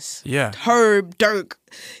best years. Yeah. Herb, Dirk,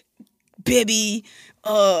 Bibby,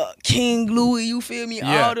 King Louie, you feel me?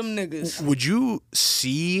 Yeah. All them niggas. Would you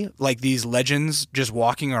see like these legends just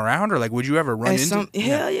walking around, or like would you ever run into?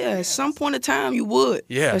 Hell yeah. At some point in time, you would.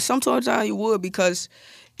 Yeah. At some point in time, you would, because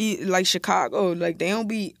like Chicago, like they don't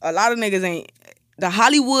be, a lot of niggas ain't, the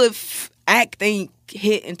Hollywood act ain't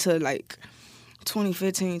hit until like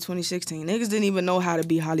 2015, 2016. Niggas didn't even know how to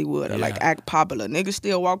be Hollywood or like act popular. Niggas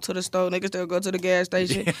still walk to the store. Niggas still go to the gas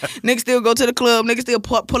station. Niggas still go to the club. Niggas still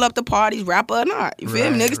pull up the parties, rapper or not. You feel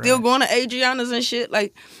me? Niggas still going to Adriana's and shit.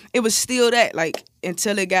 Like, it was still that, like,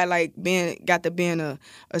 until it got like got to being a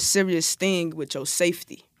serious thing with your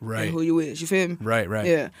safety. Right. And who you is. You feel me? Right.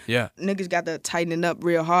 Yeah. Yeah. Niggas got to tighten it up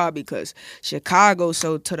real hard, because Chicago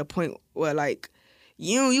so to the point where like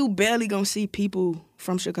you barely gonna see people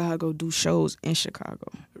from Chicago do shows in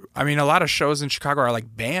Chicago. I mean, a lot of shows in Chicago are like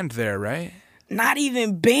banned there, right? Not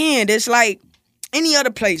even banned. It's like any other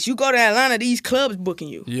place. You go to Atlanta, these clubs booking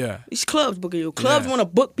you. Yeah. These clubs booking you. Clubs want to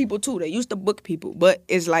book people too. They used to book people, but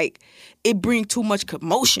it's like it brings too much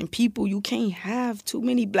commotion. You can't have too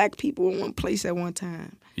many black people in one place at one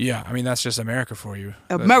time. Yeah, I mean that's just America for you.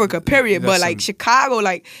 America, period. But like Chicago,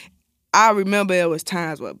 like I remember there was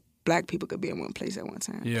times where black people could be in one place at one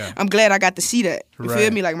time. Yeah. I'm glad I got to see that. You Right.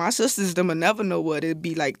 feel me? Like, my sisters, them will never know what it'd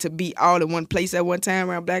be like to be all in one place at one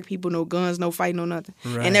time around black people, no guns, no fight, no nothing.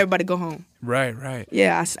 Right. And everybody go home. Right.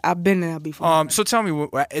 Yeah, I've been there before. So tell me,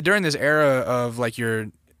 during this era of like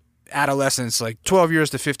your adolescence, like 12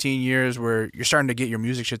 years to 15 years where you're starting to get your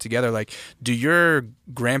music shit together, like do your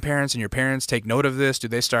grandparents and your parents take note of this? Do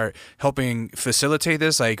they start helping facilitate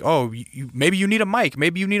this? Like, oh, maybe you need a mic,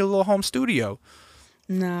 maybe you need a little home studio.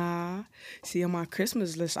 Nah. See, on my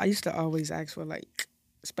Christmas list, I used to always ask for, like,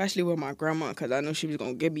 especially with my grandma, because I knew she was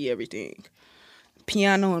going to give me everything.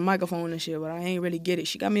 Piano and microphone and shit, but I ain't really get it.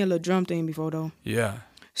 She got me a little drum thing before, though. Yeah.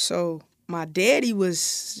 So my daddy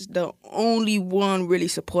was the only one really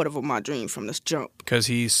supportive of my dream from this jump. Because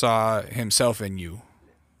he saw himself in you,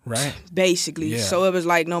 right? Basically. Yeah. So it was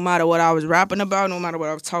like no matter what I was rapping about, no matter what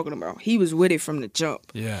I was talking about, he was with it from the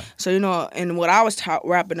jump. Yeah. So, you know, and what I was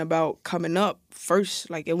rapping about coming up first,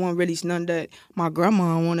 like it wasn't really none that my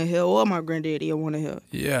grandma want to hear or my granddaddy want to hear.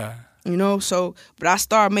 Yeah. You know, so, but I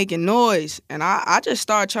started making noise, and I just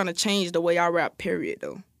started trying to change the way I rap, period,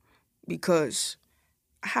 though. Because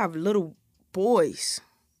I have little boys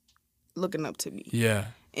looking up to me. Yeah.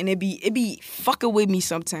 And it be fucking with me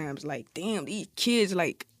sometimes. Like, damn, these kids,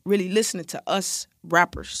 like, really listening to us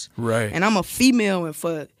rappers. Right. And I'm a female, and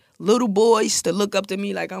for little boys to look up to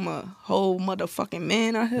me like I'm a whole motherfucking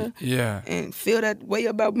man out here. Yeah. And feel that way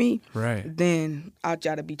about me. Right. Then I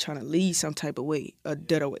try to be trying to lead some type of way, a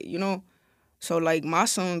dead way, you know? So like my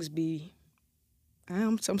songs be,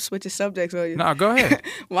 I'm switching subjects on you. No, go ahead.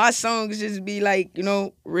 My songs just be like, you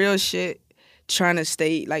know, real shit, trying to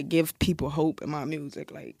stay, like, give people hope in my music.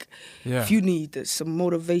 Like, if you need some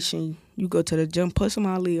motivation, you go to the gym, put some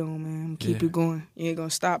Ali on, man. Keep you going. You ain't gonna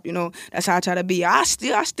stop, you know. That's how I try to be. I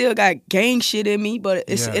still got gang shit in me, but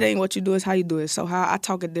it ain't what you do, it's how you do it. So how I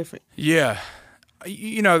talk it different. Yeah.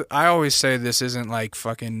 You know, I always say this isn't like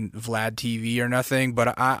fucking Vlad TV or nothing,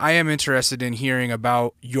 but I am interested in hearing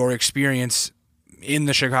about your experience in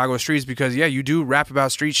the Chicago streets, because you do rap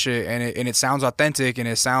about street shit, and it sounds authentic, and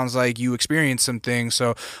it sounds like you experienced some things.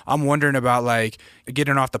 So I'm wondering about like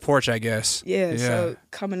getting off the porch, I guess. Yeah. So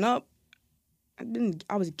coming up,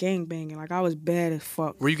 I was gang banging, like I was bad as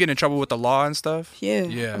fuck. Were you getting in trouble with the law and stuff?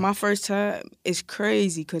 Yeah. My first time, it's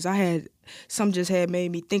crazy because some just had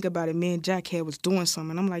made me think about it. Me and Jack was doing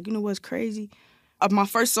something. I'm like, you know what's crazy? My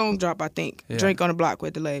first song drop, I think, Drink on the Block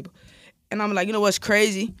with the label, and I'm like, you know what's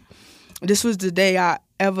crazy? This was the day I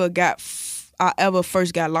ever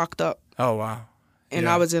first got locked up. Oh, wow. And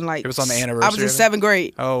I was in like... It was on the anniversary? I was in 7th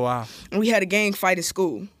grade. Oh, wow. And we had a gang fight at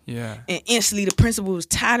school. Yeah. And instantly the principal was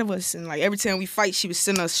tired of us. And like every time we fight, she was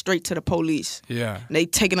sending us straight to the police. Yeah. And they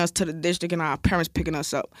taking us to the district and our parents picking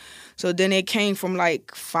us up. So then it came from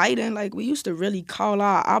like fighting. Like we used to really call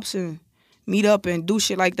our ops and meet up and do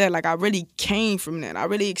shit like that. Like I really came from that. I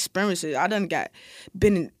really experienced it. I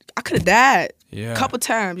could have died a couple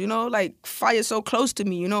times, you know, like fire so close to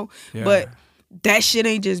me, you know. Yeah. But that shit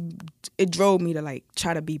ain't just, it drove me to like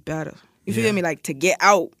try to be better. You feel me? Like to get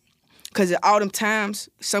out. Because all them times,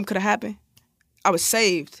 something could have happened. I was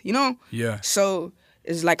saved, you know? Yeah. So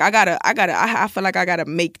it's like I feel like I gotta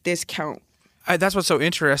make this count. That's what's so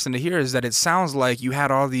interesting to hear, is that it sounds like you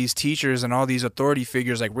had all these teachers and all these authority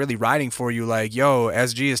figures like really riding for you, like, yo,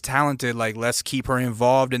 SG is talented, like let's keep her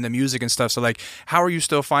involved in the music and stuff. So like, how are you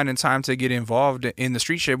still finding time to get involved in the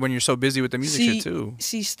street shit when you're so busy with the music shit too?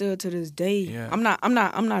 See, still to this day, I'm not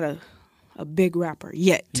a big rapper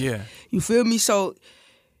yet. Yeah. You feel me? So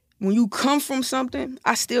when you come from something,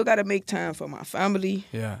 I still gotta make time for my family.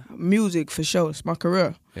 Yeah. Music for sure. It's my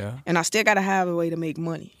career. Yeah. And I still gotta have a way to make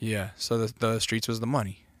money. Yeah. So the streets was the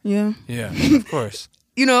money. Yeah. Yeah. Of course.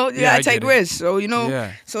 You know, I take risks. So you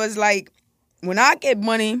know, so it's like when I get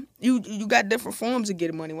money, you got different forms of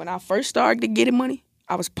getting money. When I first started getting money,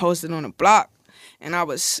 I was posting on the block and I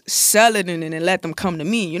was selling it and then let them come to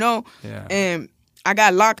me, you know? Yeah. And I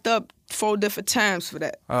got locked up 4 different times for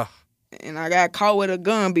that. And I got caught with a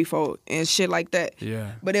gun before and shit like that.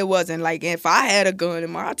 Yeah. But it wasn't like, if I had a gun,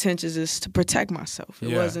 and my intentions is to protect myself.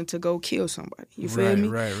 It wasn't to go kill somebody. You feel me?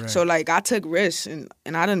 Right. So like I took risks and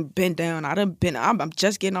I done been down. I'm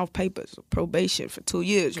just getting off papers, probation for 2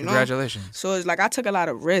 years, you know? Congratulations. So it's like I took a lot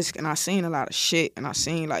of risk and I seen a lot of shit, and I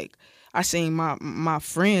seen my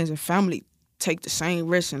friends and family take the same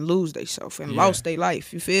risk and lose themselves and lost their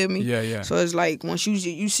life. You feel me? Yeah. So it's like once you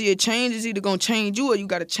see a change, it's either gonna change you or you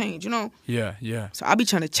gotta change, you know? Yeah. So I be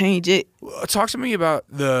trying to change it. Talk to me about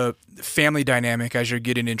the family dynamic as you're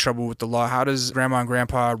getting in trouble with the law. How does grandma and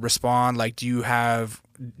grandpa respond? Like, do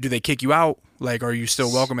they kick you out? Like, are you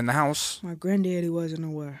still welcome in the house? My granddaddy wasn't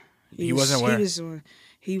aware. He wasn't aware?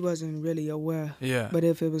 He wasn't really aware. Yeah. But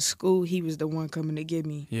if it was school, he was the one coming to get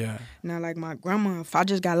me. Yeah. Now, like my grandma, if I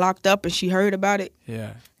just got locked up and she heard about it,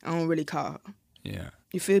 I don't really call her. Yeah.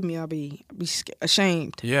 You feel me? I'll be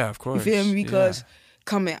ashamed. Yeah, of course. You feel me? Because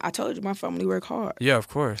I told you my family work hard. Yeah, of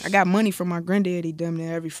course. I got money from my granddaddy damn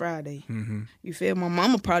near every Friday. Mm-hmm. You feel me? My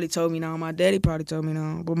mama probably told me no. My daddy probably told me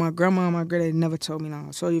no. But my grandma and my granddaddy never told me no.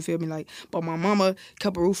 So you feel me? Like, but my mama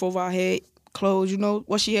kept a roof over our head, clothes, you know,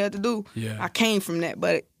 what she had to do. Yeah. I came from that,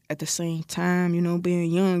 but at the same time, you know,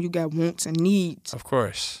 being young, you got wants and needs. Of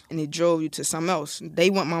course. And it drove you to something else.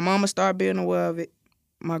 My mama started being aware of it.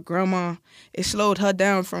 My grandma, it slowed her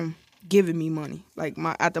down from giving me money. Like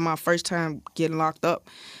after my first time getting locked up,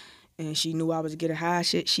 and she knew I was getting high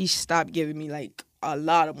shit, she stopped giving me like a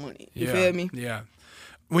lot of money. You feel me? Yeah.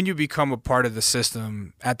 When you become a part of the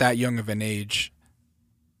system at that young of an age,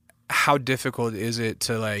 how difficult is it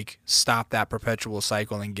to like stop that perpetual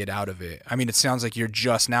cycle and get out of it? I mean, it sounds like you're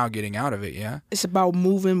just now getting out of it, yeah? It's about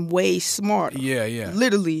moving way smarter. Yeah.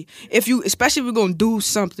 Literally. Especially if you're going to do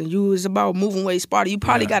something, it's about moving way smarter. You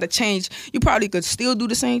probably got to change. You probably could still do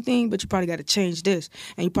the same thing, but you probably got to change this.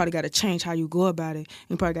 And you probably got to change how you go about it.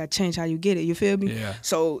 And you probably got to change how you get it. You feel me? Yeah.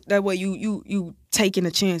 So that way you taking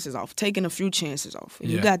the chances off, taking a few chances off. And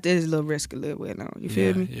you got this little risk a little bit now. You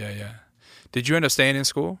feel me? Yeah. Did you end up staying in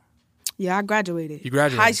school? Yeah, I graduated. You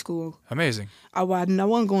graduated? High school. Amazing. I wasn't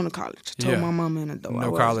going to college. I told my mom in the door.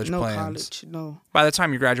 No college plans. No college, no. By the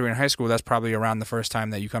time you graduate in high school, that's probably around the first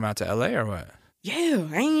time that you come out to LA or what? Yeah,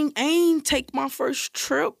 I ain't take my first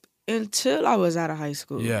trip until I was out of high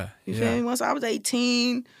school. Yeah. You feel me? Once I was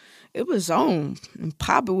 18, it was on and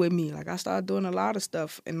popping with me. Like, I started doing a lot of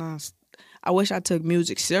stuff, and I wish I took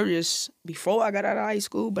music serious before I got out of high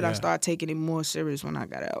school, but I started taking it more serious when I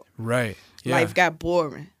got out. Right. Yeah. Life got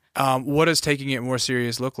boring. What does taking it more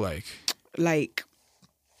serious look like? Like,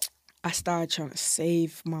 I started trying to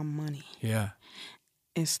save my money. Yeah.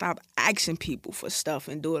 And stop asking people for stuff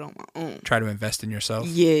and do it on my own. Try to invest in yourself?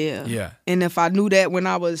 Yeah. Yeah. And if I knew that when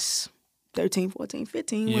I was 13, 14,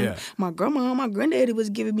 15, when my grandma and my granddaddy was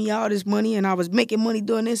giving me all this money and I was making money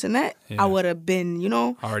doing this and that, I would have been,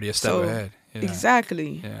 already a step ahead. Yeah.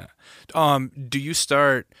 Exactly. Yeah. Do you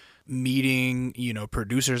start meeting,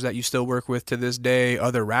 producers that you still work with to this day,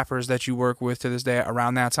 other rappers that you work with to this day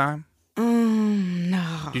around that time?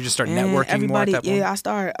 No. You just start networking more at that point? Yeah,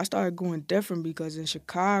 I started going different because in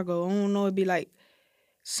Chicago, I don't know, it'd be like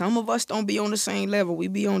some of us don't be on the same level. We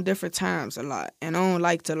be on different times a lot. And I don't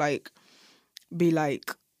like to be like,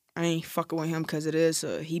 I ain't fucking with him because of this,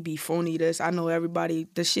 or he be phony this. I know everybody,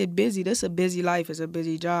 this shit busy. This a busy life. It's a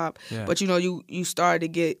busy job. Yeah. But you start to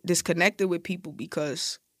get disconnected with people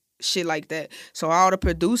because shit like that. So all the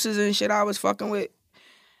producers and shit I was fucking with,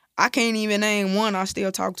 I can't even name one I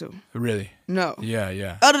still talk to. Really? No.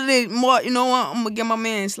 Yeah. Other than more, what? I'm going to get my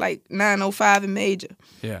mans like 905 and Major.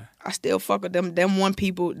 Yeah. I still fuck with them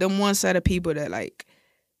one set of people that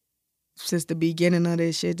since the beginning of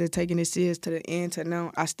this shit, they're taking it serious to the end to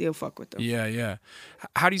now, I still fuck with them. Yeah.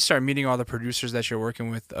 How do you start meeting all the producers that you're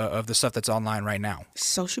working with of the stuff that's online right now?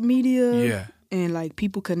 Social media. Yeah. And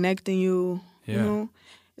people connecting you, Yeah.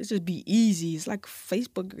 It's just be easy. It's like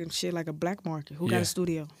Facebook and shit, like a black market. Who got a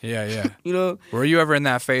studio? Yeah. Were you ever in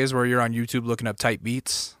that phase where you're on YouTube looking up type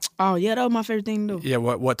beats? Oh, yeah, that was my favorite thing to do. Yeah,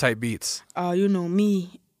 what type beats?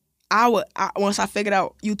 Me. Once I figured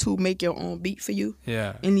out YouTube make your own beat for you.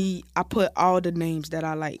 Yeah. And I put all the names that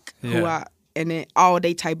I like, and then all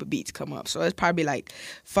they type of beats come up. So it's probably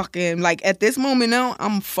fucking, at this moment now,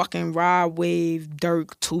 I'm fucking Rod Wave,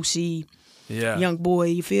 Dirk, Tusi, Young Boy,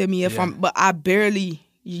 you feel me? But I barely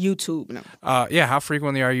YouTube now. How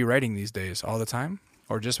frequently are you writing these days? All the time?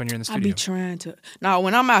 Or just when you're in the studio? I be trying to. Now,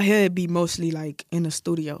 when I'm out here, it be mostly in the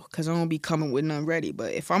studio because I don't be coming with nothing ready.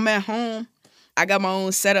 But if I'm at home, I got my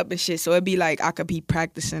own setup and shit. So it be I could be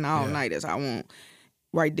practicing all night as I want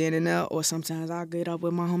right then and there. Or sometimes I'll get up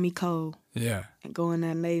with my homie Cole. Yeah. And go in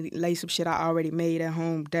there and lay some shit I already made at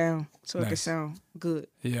home down so it can sound good.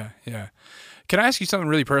 Yeah. Can I ask you something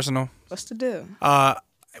really personal? What's the deal?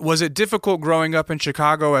 Was it difficult growing up in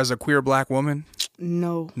Chicago as a queer black woman?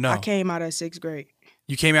 No. I came out of 6th grade.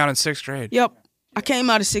 You came out in 6th grade? Yep. I came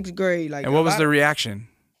out of 6th grade. And what was the reaction?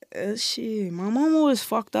 Shit, my mama was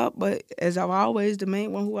fucked up, but as I always, the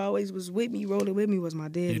main one who always was with me, rolling with me, was my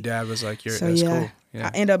daddy. Your dad was like, that's cool. Yeah.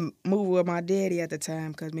 I ended up moving with my daddy at the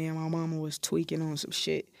time because me and my mama was tweaking on some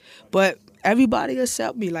shit. But everybody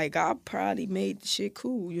accept me. I probably made the shit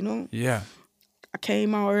cool, Yeah. I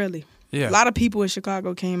came out early. Yeah. A lot of people in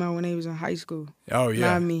Chicago came out when they was in high school. Oh,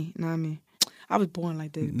 yeah. Not me. I was born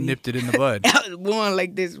like this. Nipped it in the bud. I was born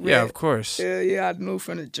like this. Red. Yeah, of course. Yeah, I knew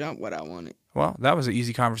from the jump what I wanted. Well, that was an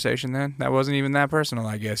easy conversation then. That wasn't even that personal,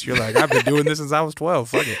 I guess. You're like, I've been doing this since I was 12.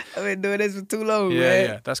 Fuck it. I've been doing this for too long, man.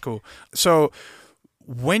 Yeah, that's cool. So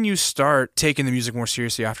when you start taking the music more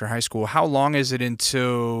seriously after high school, how long is it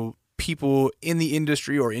until people in the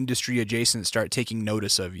industry or industry adjacent start taking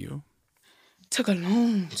notice of you? Took a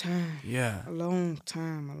long time. Yeah. A long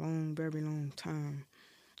time. Very long time.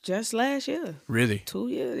 Just last year. Really? 2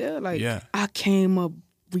 years, yeah. Yeah. I came up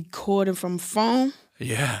recording from phone.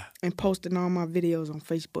 Yeah. And posting all my videos on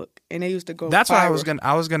Facebook. And they used to go That's viral. what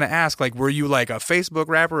I was gonna ask. Were you a Facebook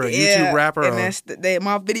rapper, a YouTube rapper? And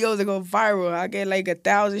my videos that go viral. I get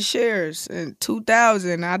 1,000 shares and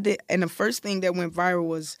 2,000. I did, and the first thing that went viral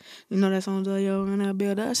was, that song, "Yo, when I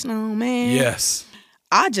build a snowman." Yes.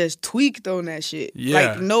 I just tweaked on that shit.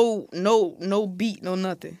 Yeah. No beat, no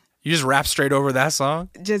nothing. You just rapped straight over that song?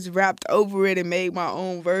 Just rapped over it and made my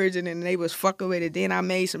own version, and they was fucking with it. Then I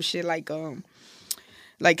made some shit like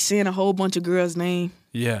saying a whole bunch of girls' name.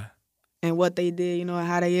 Yeah. And what they did,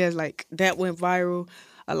 how they is. That went viral.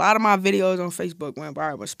 A lot of my videos on Facebook went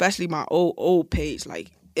viral, especially my old page.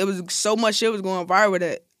 It was so much shit was going viral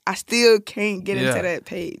that I still can't get into that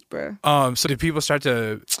page, bro. So did people start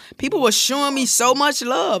to... People were showing me so much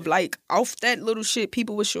love. Off that little shit,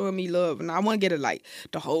 people were showing me love. And I wouldn't get it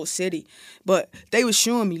the whole city. But they was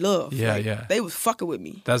showing me love. Yeah. They was fucking with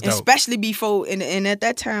me. That's dope. Especially before, and at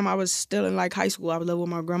that time, I was still in high school. I was living with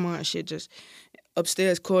my grandma and shit, just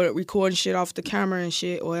upstairs recording shit off the camera and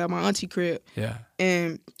shit, or at my auntie crib. Yeah.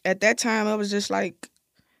 And at that time, I was just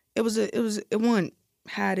it wasn't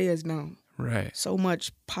how it is now. Right. So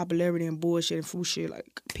much popularity and bullshit and fool shit.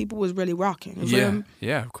 Like, people was really rocking. You Yeah. feel me?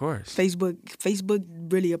 Yeah, of course. Facebook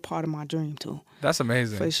really a part of my dream too. That's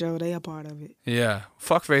amazing. For sure, they a part of it. Yeah.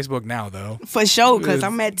 Fuck Facebook now though. For sure, cause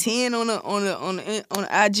I'm at 10 on the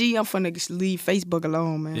IG. I'm finna leave Facebook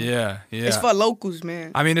alone, man. Yeah. Yeah. It's for locals,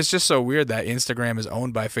 man. I mean, it's just so weird that Instagram is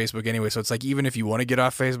owned by Facebook anyway. So it's like, even if you want to get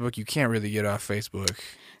off Facebook, you can't really get off Facebook.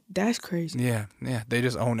 That's crazy. Yeah. Yeah. They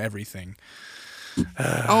just own everything.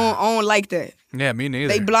 I don't like that. Yeah, me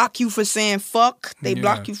neither. They block you for saying fuck. They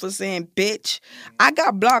block you for saying bitch. I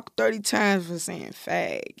got blocked 30 times for saying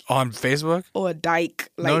fag. On Facebook? Or dyke.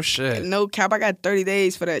 Like, no shit. No cap. I got 30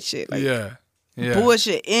 days for that shit. Like, yeah.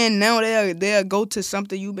 Bullshit. And now they'll go to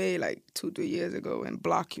something you made like 2-3 years ago and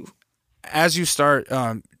block you. As you start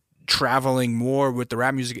traveling more with the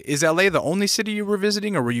rap music, is LA the only city you were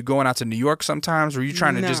visiting, or were you going out to New York sometimes? Were you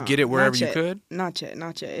trying to just get it wherever you could? Not yet.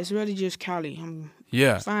 It's really just Cali. I'm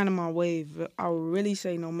finding my wave. I would really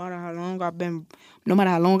say no matter how long I've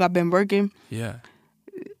been working,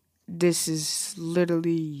 this is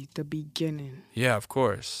literally the beginning. Yeah, of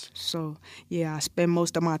course. So I spend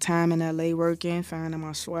most of my time in LA working, finding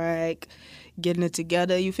my swag, getting it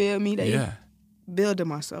together. You feel me? Building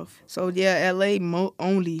myself. So LA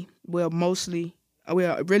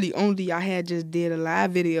really only I had just did a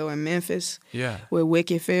live video in Memphis. Yeah. With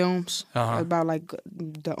Wicked Films. About like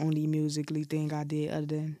the only musically thing I did other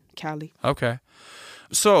than Cali. Okay.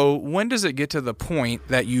 So when does it get to the point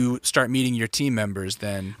that you start meeting your team members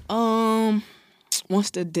then?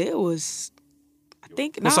 Once the deal was, I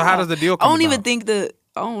think. Well, so how does the deal come I don't about? even think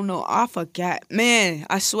I don't know. I forgot. Man,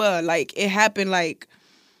 I swear, like, it happened like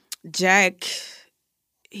Jack.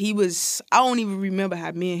 I don't even remember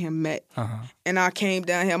how me and him met. And I came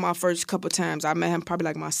down here my first couple times. I met him probably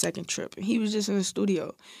like my second trip. And he was just in the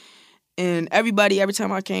studio. And every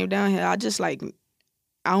time I came down here, I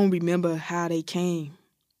don't remember how they came.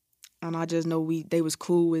 And I just know they was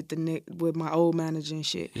cool with my old manager and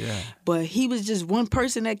shit. Yeah. But he was just one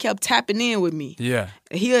person that kept tapping in with me. Yeah.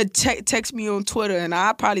 He'd text me on Twitter, and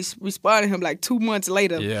I probably responded to him like 2 months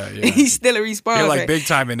later. Yeah. And he still a response. You're like big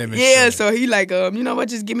time in him. Yeah. So he like, you know what?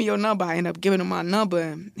 Just give me your number. I end up giving him my number,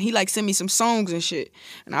 and he like sent me some songs and shit.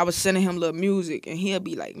 And I was sending him little music, and he'll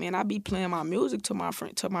be like, man, I be playing my music to my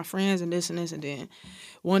friends and this and this, and then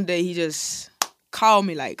one day he just called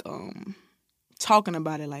me like, talking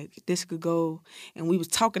about it, like this could go, and we was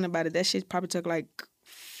talking about it. That shit probably took like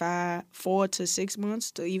 4 to 6 months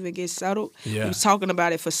to even get settled. Yeah. We was talking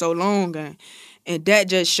about it for so long, and that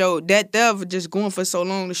just showed that just going for so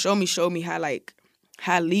long to show me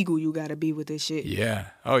how legal you gotta be with this shit. Yeah.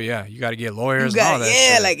 Oh yeah. You gotta get lawyers and all that.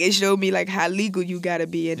 Yeah, shit. like it showed me like how legal you gotta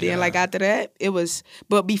be, and then like after that it was.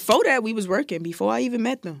 But before that we was working. Before I even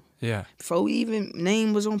met them. Yeah. Before we even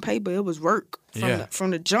name was on paper, it was work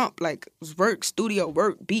from the jump. Like it was work, studio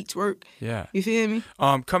work, beats work. Yeah. You feel me?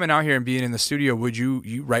 Coming out here and being in the studio, would you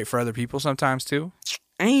write for other people sometimes too?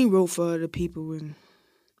 I ain't wrote for other people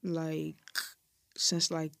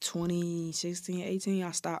since like 2016, 18.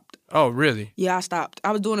 I stopped. Oh, really? Yeah, I stopped.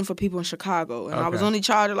 I was doing it for people in Chicago, and I was only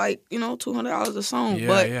charging like $200 a song.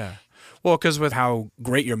 Yeah. Well, because with how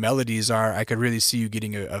great your melodies are, I could really see you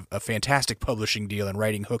getting a fantastic publishing deal and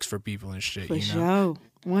writing hooks for people and shit. For sure.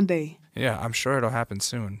 One day. Yeah, I'm sure it'll happen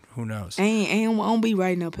soon. Who knows? I don't be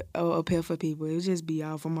writing up here for people. It'll just be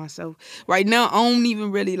out for myself. Right now, I don't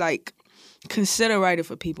even really like consider writing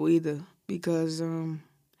for people either, because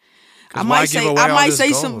I might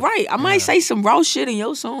say some raw shit in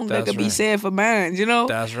your song that could be said for mine, you know?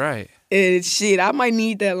 That's right. And shit, I might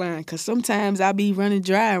need that line, because sometimes I be running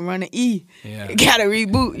dry and running E. Yeah. Gotta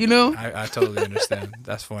reboot, you know? I totally understand.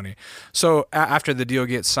 That's funny. So after the deal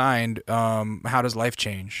gets signed, how does life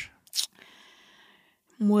change?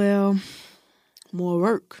 Well, more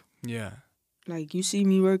work. Yeah. Like, you see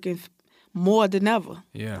me working more than ever.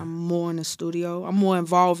 Yeah. I'm more in the studio. I'm more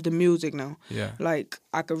involved in music now. Yeah. Like,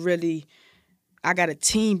 I got a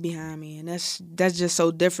team behind me, and that's just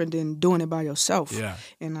so different than doing it by yourself. Yeah.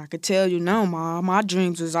 And I could tell you now, my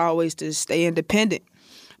dreams was always to stay independent.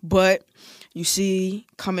 But you see,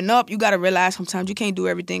 coming up, you got to realize sometimes you can't do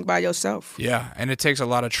everything by yourself. Yeah, and it takes a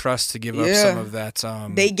lot of trust to give up some of that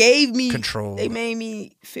they gave me control. They made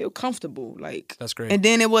me feel comfortable. Like, that's great. And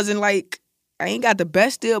then it wasn't like I ain't got the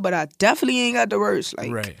best deal, but I definitely ain't got the worst.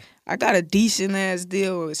 Like, right. I got a decent-ass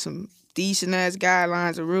deal with some decent-ass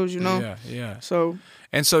guidelines and rules, you know? Yeah. So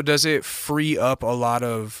does it free up a lot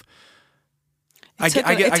of...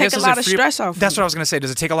 It takes a lot of stress off. That's what I was going to say.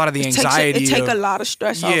 Does it take a lot of the anxiety? It take a lot of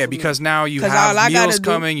stress off. Yeah, because now you have meals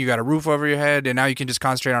coming, you got a roof over your head, and now you can just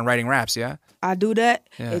concentrate on writing raps, yeah? I do that.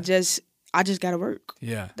 Yeah. I just gotta work.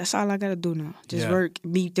 Yeah. That's all I gotta do now. Just work,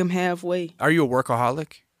 meet them halfway. Are you a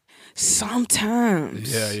workaholic?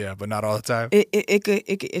 Sometimes. Yeah, but not all the time.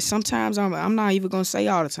 It sometimes I'm not even gonna say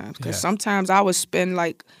all the time, because sometimes I would spend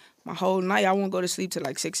like my whole night. I won't go to sleep till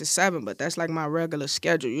like 6 or 7, but that's like my regular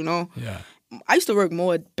schedule, you know. Yeah. I used to work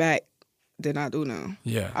more back than I do now.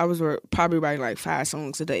 Yeah. I was probably writing like 5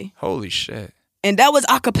 songs a day. Holy shit. And that was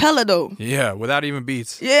a cappella though. Yeah, without even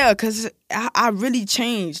beats. Yeah, because I really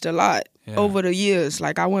changed a lot over the years.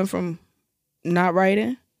 Like I went from not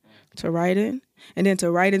writing to writing, and then to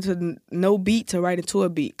writing to no beat to writing to a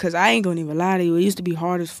beat. Because I ain't going to even lie to you, it used to be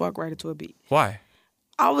hard as fuck writing to a beat. Why?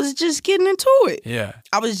 I was just getting into it. Yeah.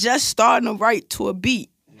 I was just starting to write to a beat.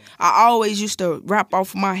 I always used to rap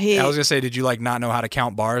off my head. I was going to say, did you like not know how to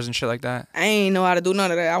count bars and shit like that? I ain't know how to do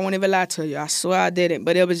none of that. I won't even lie to you. I swear I didn't.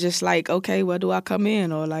 But it was just like, okay, where do I come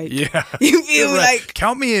in? Or like, you feel me? Right. Like,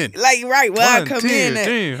 count me in. Like, right, where I come in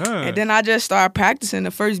at. Huh? And then I just started practicing.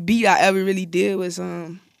 The first beat I ever really did was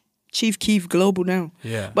Chief Keef, Global Down.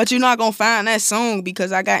 Yeah. But you're not going to find that song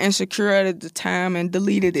because I got insecure at the time and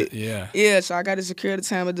deleted it. Yeah. Yeah, so I got insecure at the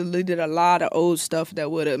time and deleted a lot of old stuff that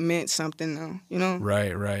would have meant something now, you know?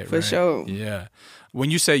 Right. For sure. Yeah.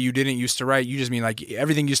 When you say you didn't used to write, you just mean like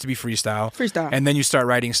everything used to be freestyle. Freestyle. And then you start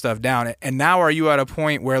writing stuff down. And now are you at a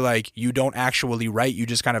point where like you don't actually write, you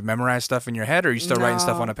just kind of memorize stuff in your head, or you still writing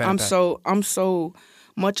stuff on a pen and pad? I'm so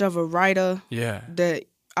much of a writer that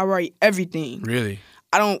I write everything. Really?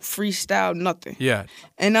 I don't freestyle nothing. Yeah.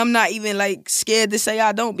 And I'm not even like scared to say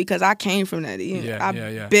I don't, because I came from that.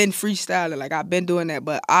 I've been freestyling, like I've been doing that,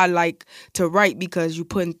 but I like to write because you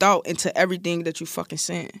putting thought into everything that you fucking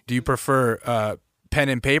saying. Do you prefer pen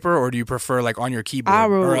and paper, or do you prefer like on your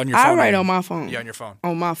keyboard or on your phone? I write on my phone. Yeah, on your phone.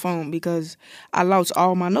 On my phone, because I lost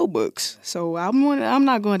all my notebooks. So I'm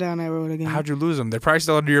not going down that road again. How'd you lose them? They're probably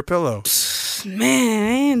still under your pillow.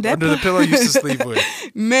 Man, that under the pillow you used to sleep with.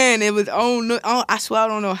 Man, it was I swear I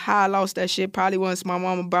don't know how I lost that shit. Probably once my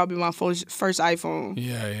mama brought me my first iPhone.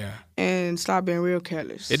 Yeah. And started being real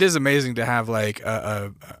careless. It is amazing to have like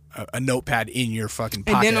a notepad in your fucking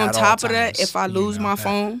pocket. And then on top of that, if I lose my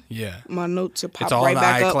phone, my notes will pop right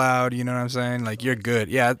back up. It's all in the iCloud, you know what I'm saying? Like, you're good.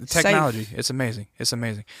 Yeah, the technology, it's amazing. It's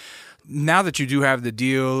amazing. Now that you do have the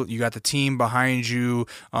deal, you got the team behind you,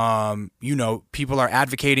 you know, people are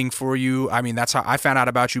advocating for you. I mean, that's how I found out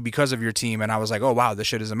about you, because of your team. And I was like, oh, wow, this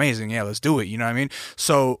shit is amazing. Yeah, let's do it. You know what I mean?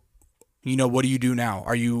 So, you know, what do you do now?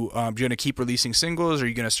 Are you going to keep releasing singles? Or are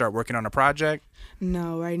you going to start working on a project?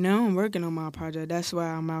 No, right now I'm working on my project. That's why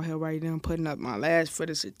I'm out here right now putting up my last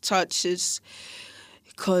finishing touches,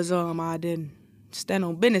 because I didn't stand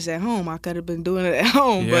on business at home. I could have been doing it at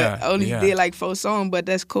home, but I only did like 4 songs. But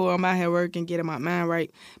that's cool. I'm out here working, getting my mind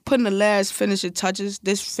right, putting the last finishing touches.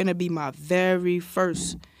 This finna be my very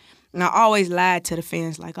first. And I always lied to the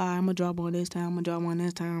fans, like, I'm going to drop one this time, I'm going to drop one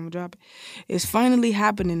this time, I'm going to drop it. It's finally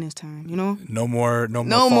happening this time, you know? No more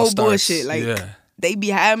false bullshit. Starts. Like, they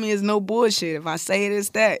behind me is no bullshit. If I say it, it's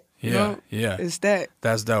that. You know? It's that.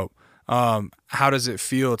 That's dope. How does it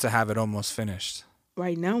feel to have it almost finished?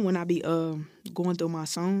 Right now, when I be going through my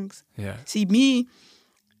songs, see, me,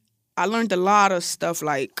 I learned a lot of stuff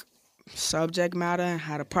like subject matter and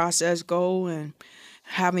how the process go, and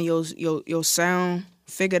having your sound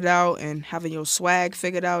figured out and having your swag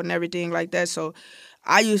figured out and everything like that. So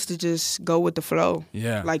I used to just go with the flow.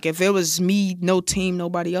 Yeah. Like if it was me, no team,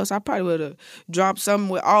 nobody else, I probably would have dropped something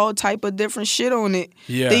with all type of different shit on it,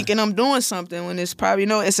 thinking I'm doing something, when it's probably,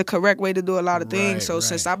 it's a correct way to do a lot of things. So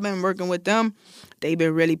since I've been working with them, they've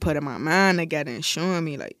been really putting my mind together and showing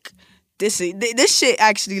me like, this shit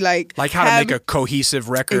actually like how to make a cohesive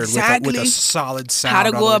record with a solid sound. How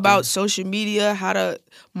to go about social media, how to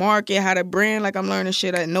market, how to brand. Like I'm learning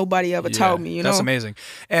shit that nobody ever taught me. You know, that's amazing.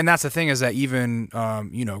 And that's the thing, is that even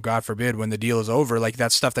God forbid, when the deal is over, like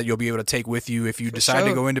that's stuff that you'll be able to take with you if you decide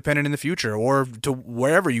to go independent in the future, or to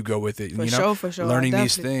wherever you go with it. For sure. Learning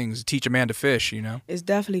these things, teach a man to fish. You know, it's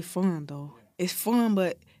definitely fun though. It's fun,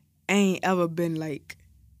 but I ain't ever been like,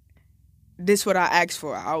 this what I ask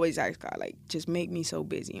for. I always ask God, like, just make me so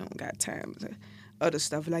busy, I don't got time to other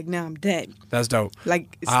stuff. Like, now I'm dead. That's dope.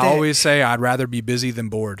 Like, I always say I'd rather be busy than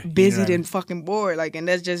bored. Busy than fucking bored. Like, and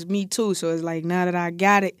that's just me too. So it's like, now that I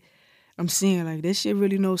got it, I'm seeing like, this shit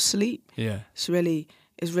really no sleep. Yeah. It's really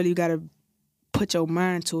you gotta put your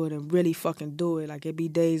mind to it and really fucking do it. Like, it be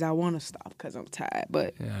days I want to stop because I'm tired,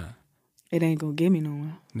 but it ain't gonna get me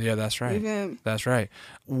nowhere. Yeah, that's right. That's right.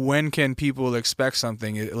 When can people expect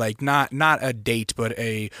something? Like not a date, but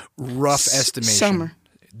a rough estimation. Summer.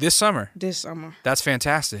 This summer. That's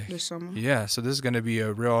fantastic. This summer. Yeah. So this is gonna be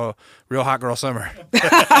a real hot girl summer.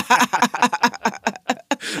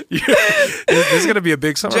 This is gonna be a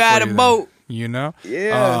big summer. Drive for you the boat. Then, you know?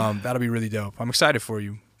 Yeah. That'll be really dope. I'm excited for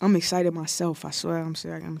you. I'm excited myself. I swear,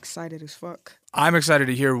 I'm excited as fuck. I'm excited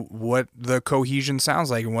to hear what the cohesion sounds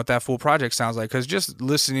like and what that full project sounds like. Because just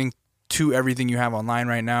listening to everything you have online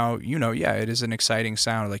right now, you know, yeah, it is an exciting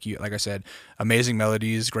sound. Like I said, amazing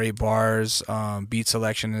melodies, great bars, beat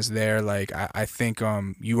selection is there. Like I think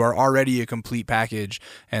you are already a complete package,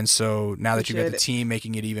 and so now that you got the team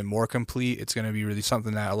making it even more complete, it's gonna be really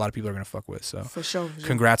something that a lot of people are gonna fuck with. So for sure.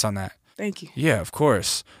 Congrats on that. Thank you. Yeah, of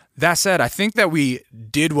course. That said, I think that we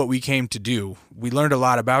did what we came to do. We learned a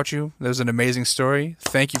lot about you. That was an amazing story.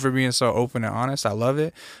 Thank you for being so open and honest. I love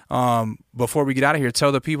it. Before we get out of here,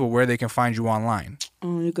 tell the people where they can find you online.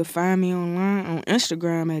 You can find me online on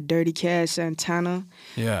Instagram at Dirty Cash Santana.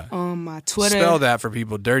 Yeah. My Twitter. Spell that for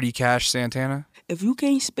people. Dirty Cash Santana. If you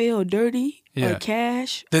can't spell dirty or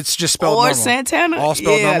cash, that's just spelled or normal. Santana, all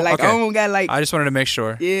spelled normal. Like okay. I don't got like. I just wanted to make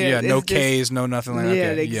sure. Yeah, no K's, no nothing like that.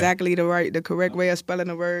 Yeah, exactly the correct way of spelling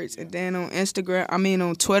the words. And then on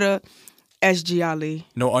on Twitter, SG Ali.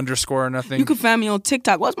 No underscore or nothing. You can find me on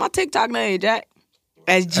TikTok. What's my TikTok name, Jack?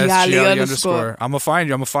 SG Ali underscore. I'm gonna find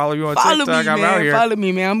you. I'm gonna follow you on TikTok. Me, I'm out here. Follow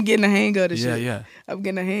me, man. I'm getting the hang of the shit. Yeah. I'm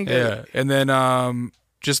getting the hang of it. Yeah, and then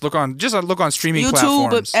just look on streaming YouTube,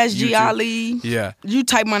 platforms. SG Ali. Yeah. You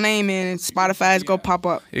type my name in and Spotify is gonna pop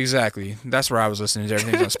up. Exactly. That's where I was listening to.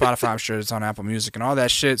 Everything's on Spotify. I'm sure it's on Apple Music and all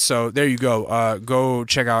that shit. So there you go. Go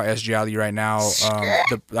check out SG Ali right now.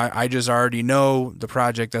 I just already know the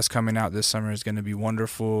project that's coming out this summer is going to be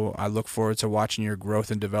wonderful. I look forward to watching your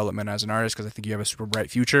growth and development as an artist because I think you have a super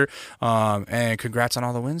bright future. And congrats on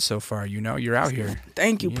all the wins so far. You know, you're out here.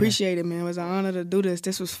 Thank you. Yeah. Appreciate it, man. It was an honor to do this.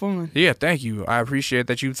 This was fun. Yeah, thank you. I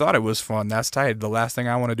appreciate that you thought it was fun. That's tight. The last thing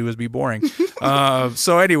I want to do is be boring.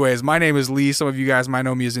 So anyways, my name is Lee. Some of you guys might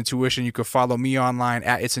know me as Intuition. You could follow me online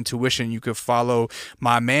at It's Intuition. You could follow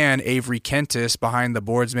my man Avery Kentis behind the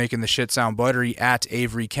boards making the shit sound buttery at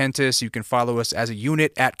Avery Kentis. You can follow us as a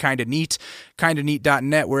unit at Kinda Neat,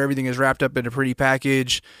 kindaneat.net, where everything is wrapped up in a pretty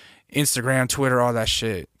package. Instagram, Twitter, all that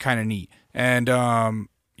shit. Kinda Neat. And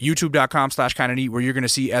youtube.com/kinda neat, where you're going to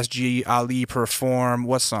see SG Ali perform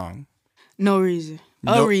what song? No Reason.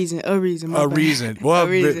 A reason. Well, a reason.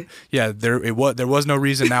 Yeah, there was no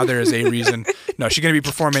reason. Now there is a reason. No, she's gonna be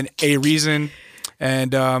performing A Reason,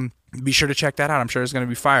 and be sure to check that out. I'm sure it's gonna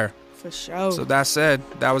be fire. For sure. So that said,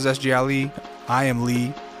 that was SG Ali. I am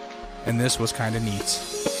Lee, and this was Kinda Neat.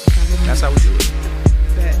 That's how we do it.